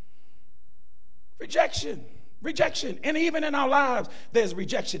 Rejection. And even in our lives, there's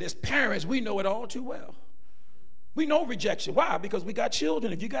rejection. As parents, we know it all too well. We know rejection. Why? Because we got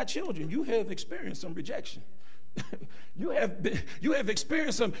children. If you got children, you have experienced some rejection. you have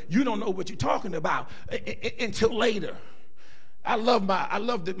experienced some, you don't know what you're talking about until later. I love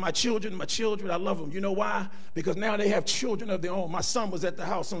my children. I love them. You know why? Because now they have children of their own. My son was at the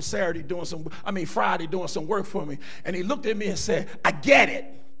house on Friday doing some work for me. And he looked at me and said, I get it.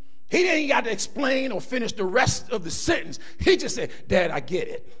 He didn't got to explain or finish the rest of the sentence. He just said, Dad, I get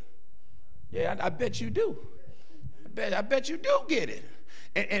it. Yeah, I bet you do. I bet you do get it.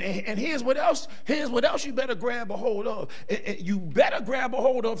 And here's what else you better grab a hold of. You better grab a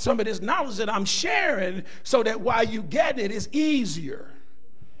hold of some of this knowledge that I'm sharing, so that while you get it, it's easier.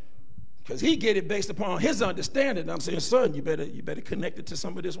 Because he get it based upon his understanding. I'm saying, son, you better connect it to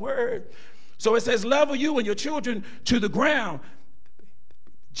some of this word. So it says, level you and your children to the ground.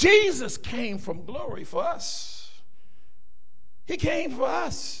 Jesus came from glory for us. He came for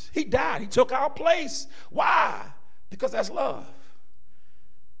us. He died. He took our place. Why? Because that's love.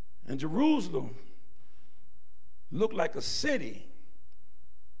 And Jerusalem looked like a city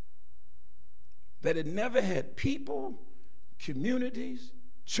that had never had people, communities,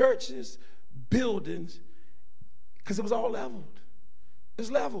 churches, buildings, because it was all leveled.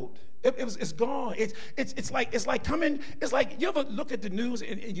 It's leveled. It's gone. It's like you ever look at the news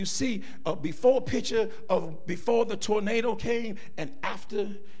and you see a before picture of before the tornado came and after,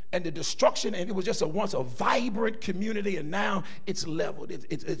 and the destruction, and it was just once a vibrant community, and now it's leveled.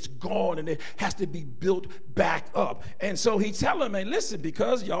 It's gone, and it has to be built back up. And so he's telling me, listen,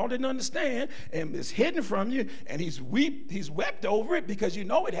 because y'all didn't understand, and it's hidden from you, and he's wept over it, because you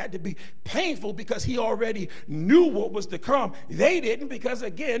know it had to be painful, because he already knew what was to come. They didn't, because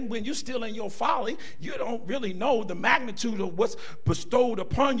again, when you're still in your folly, you don't really know the magnitude of what's bestowed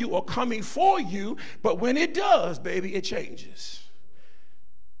upon you or coming for you. But when it does, baby, it changes.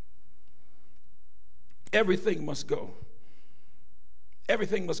 Everything must go.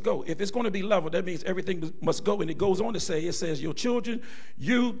 Everything must go. If it's going to be leveled, that means everything must go. And it goes on to say, it says, your children,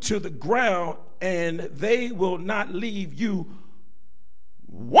 you to the ground, and they will not leave you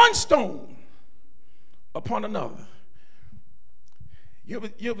one stone upon another. You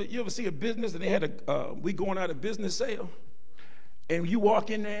ever see a business and they had we going out of business sale, and you walk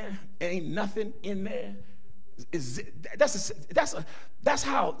in there, ain't nothing in there? That's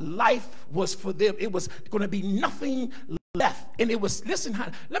how life was for them. It was going to be nothing left. And it was, listen,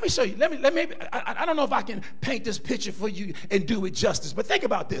 let me show you. I don't know if I can paint this picture for you and do it justice, but think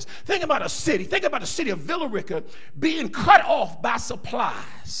about this. Think about a city. Think about the city of Villa Rica being cut off by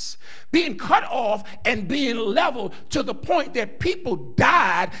supplies. Being cut off and being leveled to the point that people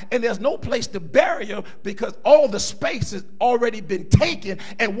died and there's no place to bury them because all the space has already been taken,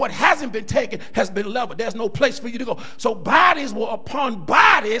 and what hasn't been taken has been leveled. There's no place for you to go. So bodies were upon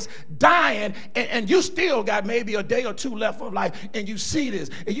bodies dying, and you still got maybe a day or two left of life, and you see this.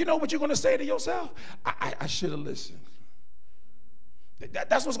 And you know what you're going to say to yourself? I should have listened.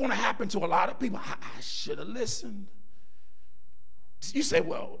 That's what's going to happen to a lot of people. I should have listened. You say,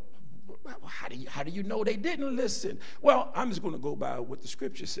 well, How do you know they didn't listen? Well, I'm just going to go by what the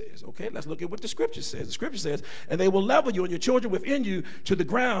scripture says, okay? Let's look at what the scripture says. The scripture says, and they will level you and your children within you to the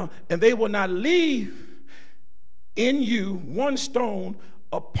ground, and they will not leave in you one stone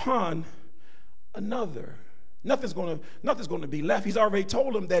upon another. Nothing's going to be left. He's already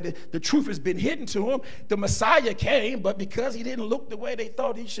told them that the truth has been hidden to him. The Messiah came, but because he didn't look the way they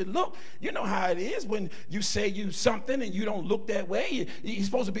thought he should look, you know how it is when you say you something and you don't look that way. You're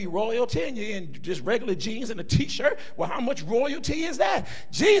supposed to be royalty and you're in just regular jeans and a t-shirt. Well, how much royalty is that?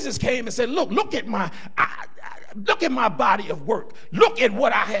 Jesus came and said, look at my body of work. Look at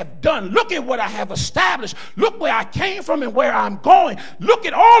what I have done. Look at what I have established. Look where I came from and where I'm going. Look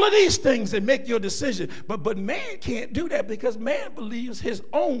at all of these things and make your decision. But man can't do that because man believes his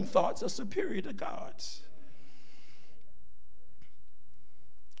own thoughts are superior to God's.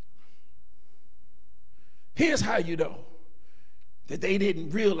 Here's how you know that they didn't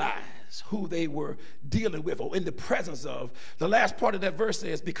realize who they were dealing with or in the presence of. The last part of that verse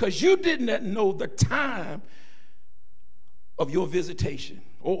says, because you did not know the time of your visitation.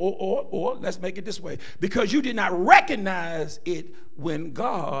 Or let's make it this way, because you did not recognize it when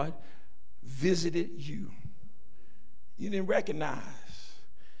God visited you. You didn't recognize.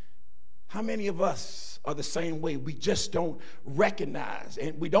 How many of us are the same way? We just don't recognize,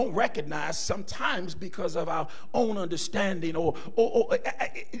 and we don't recognize sometimes because of our own understanding or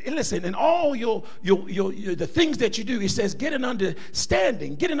listen, in all your the things that you do, he says get an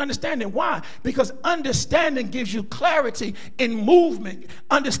understanding. Why? Because understanding gives you clarity in movement.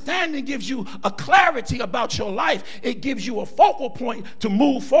 Understanding gives you a clarity about your life. It gives you a focal point to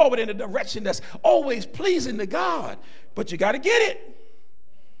move forward in a direction that's always pleasing to God. But you got to get it.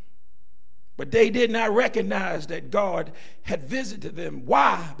 But they did not recognize that God had visited them.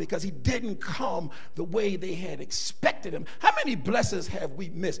 Why? Because he didn't come the way they had expected him. How many blessings have we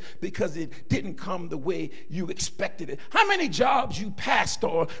missed because it didn't come the way you expected it? How many jobs you passed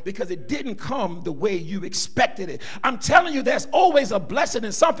on because it didn't come the way you expected it? I'm telling you, there's always a blessing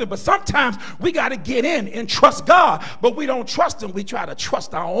in something, but sometimes we got to get in and trust God, but we don't trust him. We try to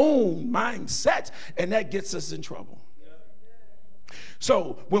trust our own mindsets, and that gets us in trouble.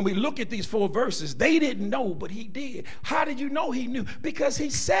 So when we look at these 4 verses, they didn't know, but he did. How did you know he knew? Because he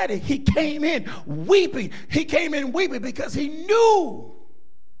said it. He came in weeping. He came in weeping because he knew.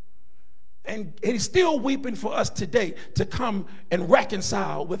 And he's still weeping for us today to come and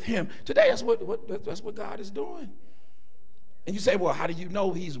reconcile with him. Today, that's what God is doing. And you say, well, how do you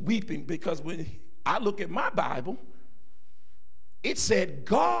know he's weeping? Because when I look at my Bible, it said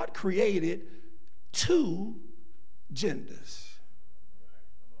God created 2 genders.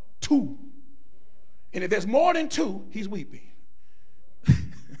 2. And if there's more than 2, he's weeping.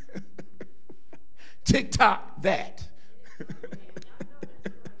 TikTok that.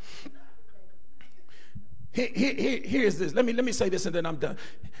 Here's this. Let me say this and then I'm done.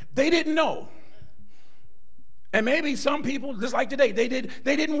 They didn't know. And maybe some people, just like today, they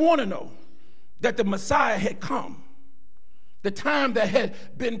didn't want to know that the Messiah had come. The time that had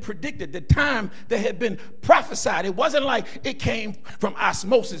been predicted, the time that had been prophesied. It wasn't like it came from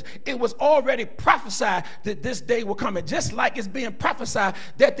osmosis. It was already prophesied that this day will come. And just like it's being prophesied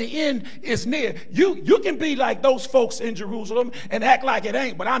that the end is near. You can be like those folks in Jerusalem and act like it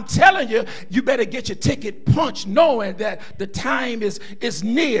ain't. But I'm telling you, you better get your ticket punched knowing that the time is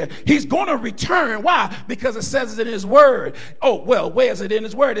near. He's going to return. Why? Because it says it in his word. Oh, well, where is it in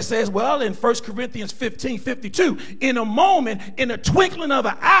his word? It says, well, in 1 Corinthians 15:52, in a moment, in a twinkling of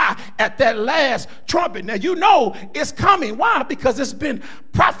an eye, at that last trumpet. Now you know it's coming. Why? Because it's been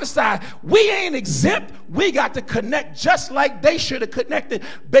prophesied. We ain't exempt. We got to connect just like they should have connected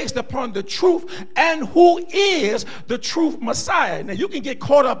based upon the truth and who is the truth Messiah. Now you can get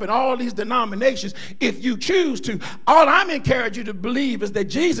caught up in all these denominations if you choose to. All I'm encouraging you to believe is that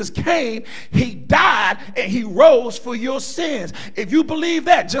Jesus came, he died, and he rose for your sins. If you believe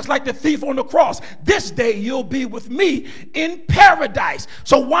that, just like the thief on the cross, this day you'll be with me in paradise.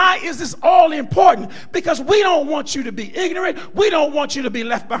 So why is this all important? Because we don't want you to be ignorant. We don't want you to be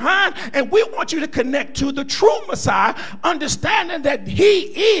left behind. And we want you to connect to the true Messiah, understanding that he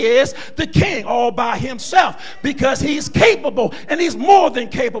is the king all by himself because he's capable and he's more than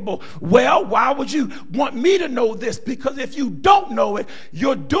capable. Well, why would you want me to know this? Because if you don't know it,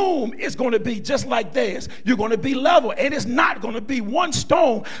 your doom is going to be just like theirs. You're going to be level, and it's not going to be one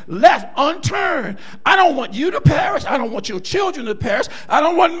stone left unturned. I don't want you to perish. I don't want your children to perish. I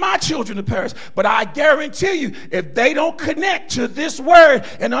don't want my children to perish. But I guarantee you, if they don't connect to this word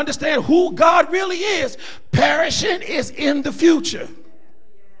and understand who God really is, perishing is in the future.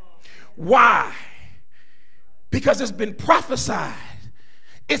 Why? Because it's been prophesied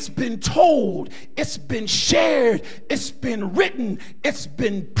It's been told, it's been shared, it's been written, it's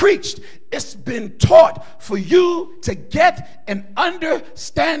been preached, it's been taught for you to get an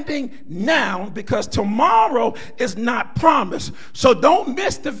understanding now, because tomorrow is not promised. So don't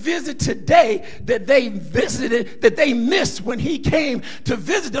miss the visit today that they visited, that they missed when he came to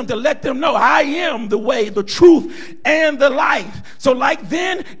visit them, to let them know I am the way, the truth, and the light. So like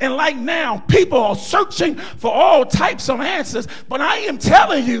then and like now, people are searching for all types of answers, but I am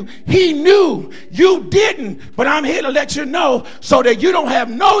telling you, he knew, you didn't, but I'm here to let you know so that you don't have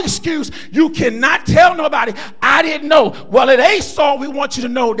no excuse. You cannot tell nobody, I didn't know. Well, at ASAW, we want you to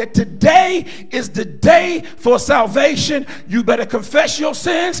know that today is the day for salvation. You better confess your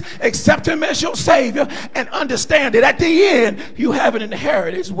sins, accept him as your Savior, and understand that at the end, you have an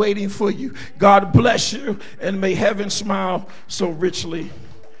inheritance waiting for you. God bless you, and may heaven smile so richly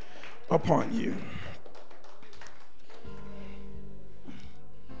upon you.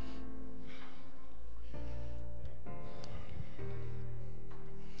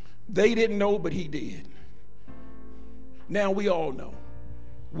 They didn't know, but he did. Now we all know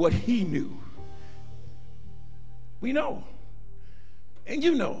what he knew. We know. And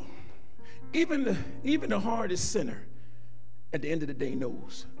you know, even the hardest sinner at the end of the day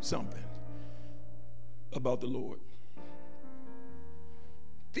knows something about the Lord.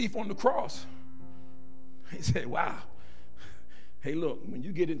 Thief on the cross, he said, wow, hey, look, when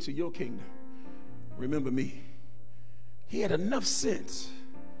you get into your kingdom, remember me. He had enough sense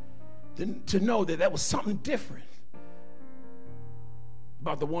to know that that was something different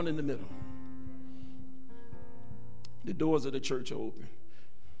about the one in the middle. The doors of the church are open.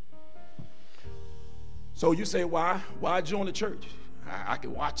 So you say, why join the church? I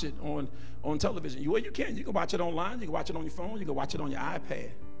can watch it on television. Well, you can. You can watch it online. You can watch it on your phone. You can watch it on your iPad.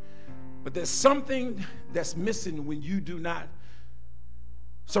 But there's something that's missing when you do not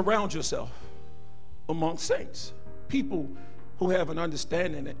surround yourself among saints, people who have an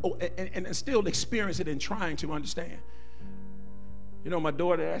understanding and still experience it and trying to understand. You know, my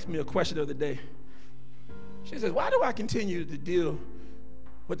daughter asked me a question the other day. She says, why do I continue to deal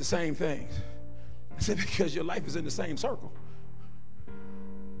with the same things? I said, because your life is in the same circle.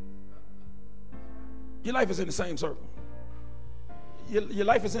 Your life is in the same circle. Your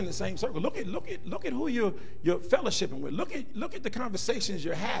life is in the same circle. Look at who you're fellowshipping with. Look at the conversations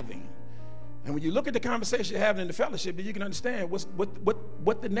you're having. And when you look at the conversation you're having in the fellowship, then you can understand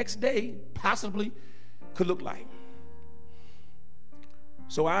what the next day possibly could look like.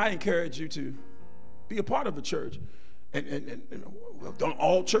 So I encourage you to be a part of a church. And don't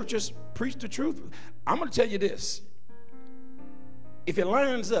all churches preach the truth? I'm going to tell you this. If it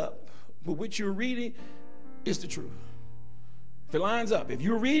lines up with what you're reading, it's the truth. If it lines up, if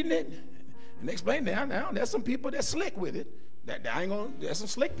you're reading it and explain it, now there's some people that's slick with it. There's some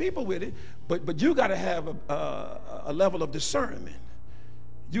slick people with it, but you got to have a level of discernment.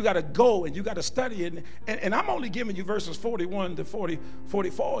 You got to go and you got to study it. And I'm only giving you verses 41 to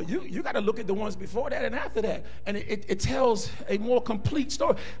 44. You got to look at the ones before that and after that. And it tells a more complete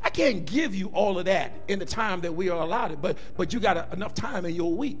story. I can't give you all of that in the time that we are allotted, but you got enough time in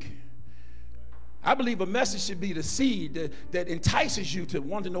your week. I believe a message should be the seed that entices you to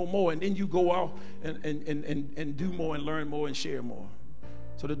want to know more, and then you go out and do more and learn more and share more.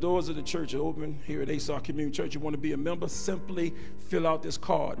 So the doors of the church are open here at ASAW Community Church. You want to be a member, simply fill out this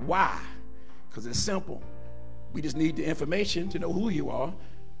card. Why? Because it's simple. We just need the information to know who you are.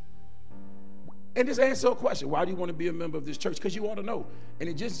 And just answer a question. Why do you want to be a member of this church? Because you want to know. And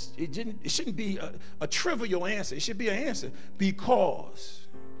it shouldn't be a trivial answer. It should be an answer. Because.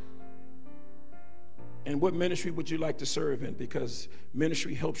 And what ministry would you like to serve in? Because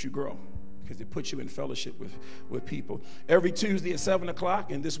ministry helps you grow. Because it puts you in fellowship with people. Every Tuesday at 7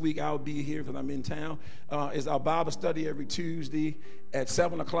 o'clock, and this week I'll be here because I'm in town, is our Bible study every Tuesday at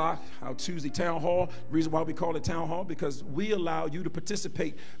 7 o'clock, our Tuesday town hall. The reason why we call it town hall, because we allow you to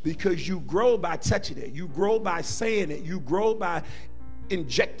participate, because you grow by touching it. You grow by saying it. You grow by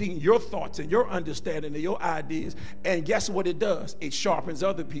injecting your thoughts and your understanding and your ideas. And guess what it does? It sharpens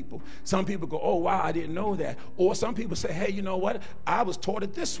other people. Some people go, oh, wow, I didn't know that. Or some people say, hey, you know what? I was taught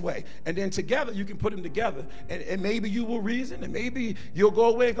it this way. And then together you can put them together. And maybe you will reason, and maybe you'll go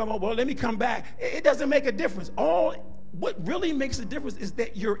away and come, oh, well, let me come back. It doesn't make a difference. What really makes a difference is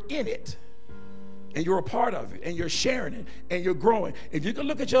that you're in it. And you're a part of it, and you're sharing it, and you're growing. If you can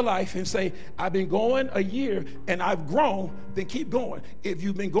look at your life and say, I've been going a year and I've grown, then keep going. If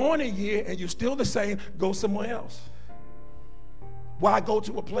you've been going a year and you're still the same, go somewhere else. Why go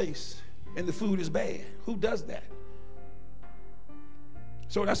to a place and the food is bad? Who does that?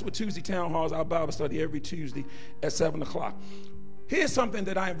 So that's what Tuesday Town Hall is, our Bible study every Tuesday at 7 o'clock. Here's something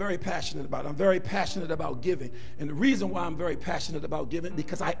that I am very passionate about. I'm very passionate about giving. And the reason why I'm very passionate about giving,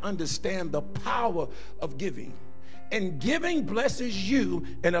 because I understand the power of giving. And giving blesses you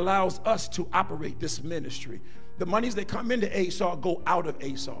and allows us to operate this ministry. The monies that come into ASAW go out of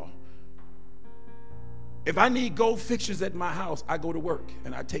ASAW. If I need gold fixtures at my house, I go to work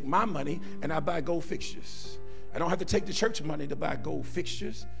and I take my money and I buy gold fixtures. I don't have to take the church money to buy gold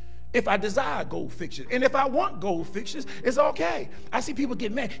fixtures. If I desire gold fixtures, and if I want gold fixtures, it's okay. I see people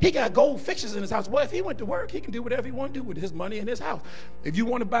get mad. He got gold fixtures in his house. Well, if he went to work, he can do whatever he want to do with his money in his house. If you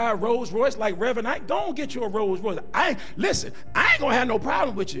want to buy a Rolls Royce like Reverend Ike, don't get you a Rolls Royce. Listen, I ain't going to have no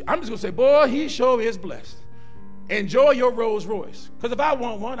problem with you. I'm just going to say, boy, he sure is blessed. Enjoy your Rolls Royce. Because if I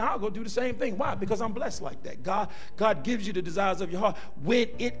want one, I'll go do the same thing. Why? Because I'm blessed like that. God gives you the desires of your heart when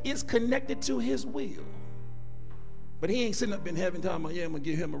it is connected to his will. But he ain't sitting up in heaven telling me, yeah, I'm going to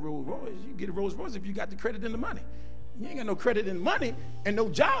give him a Rolls Royce. You get a Rolls Royce if you got the credit and the money. You ain't got no credit and money and no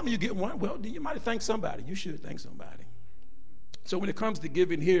job and you get one. Well, then you might thank somebody. You should thank somebody. So when it comes to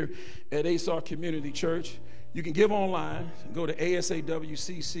giving here at ASAW Community Church, you can give online. Go to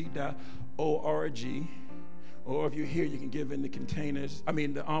asawcc.org. Or if you're here, you can give in the containers,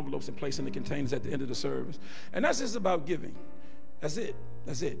 the envelopes and place in the containers at the end of the service. And that's just about giving. That's it.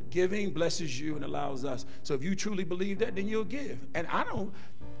 That's it. Giving blesses you and allows us. So if you truly believe that, then you'll give. And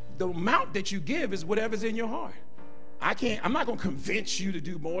the amount that you give is whatever's in your heart. I'm not going to convince you to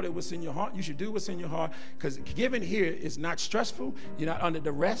do more than what's in your heart. You should do what's in your heart, because giving here is not stressful. You're not under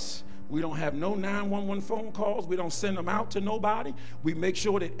duress. We don't have no 911 phone calls. We don't send them out to nobody. We make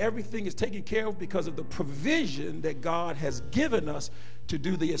sure that everything is taken care of because of the provision that God has given us to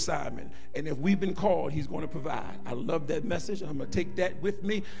do the assignment. And if we've been called, he's going to provide. I love that message. I'm going to take that with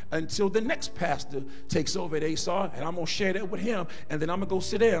me until the next pastor takes over at ASAW, and I'm going to share that with him, and then I'm going to go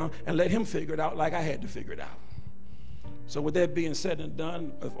sit down and let him figure it out like I had to figure it out. So with that being said and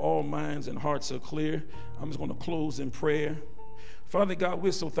done, if all minds and hearts are clear, I'm just going to close in prayer. Father God,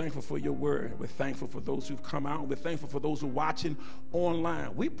 we're so thankful for your word. We're thankful for those who've come out. We're thankful for those who are watching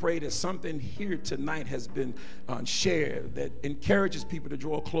online. We pray that something here tonight has been shared that encourages people to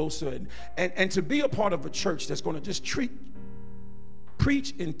draw closer and to be a part of a church that's going to just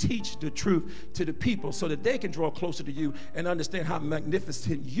preach and teach the truth to the people so that they can draw closer to you and understand how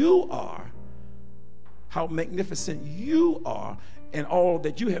magnificent you are. How magnificent you are and all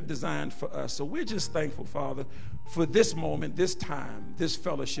that you have designed for us. So we're just thankful, Father, for this moment, this time, this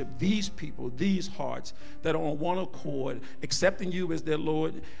fellowship, these people, these hearts that are on one accord, accepting you as their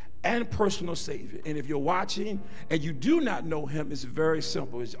Lord and personal Savior. And if you're watching and you do not know him, it's very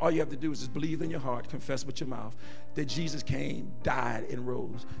simple. All you have to do is just believe in your heart, confess with your mouth that Jesus came, died, and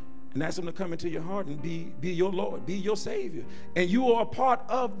rose. And ask him to come into your heart and be your Lord, be your Savior. And you are a part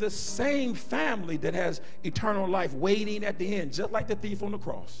of the same family that has eternal life waiting at the end, just like the thief on the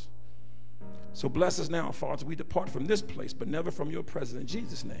cross. So bless us now, Father, we depart from this place, but never from your presence. In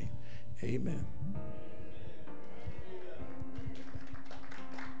Jesus' name, amen.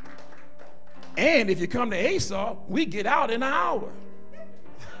 And if you come to ASAW, we get out in an hour.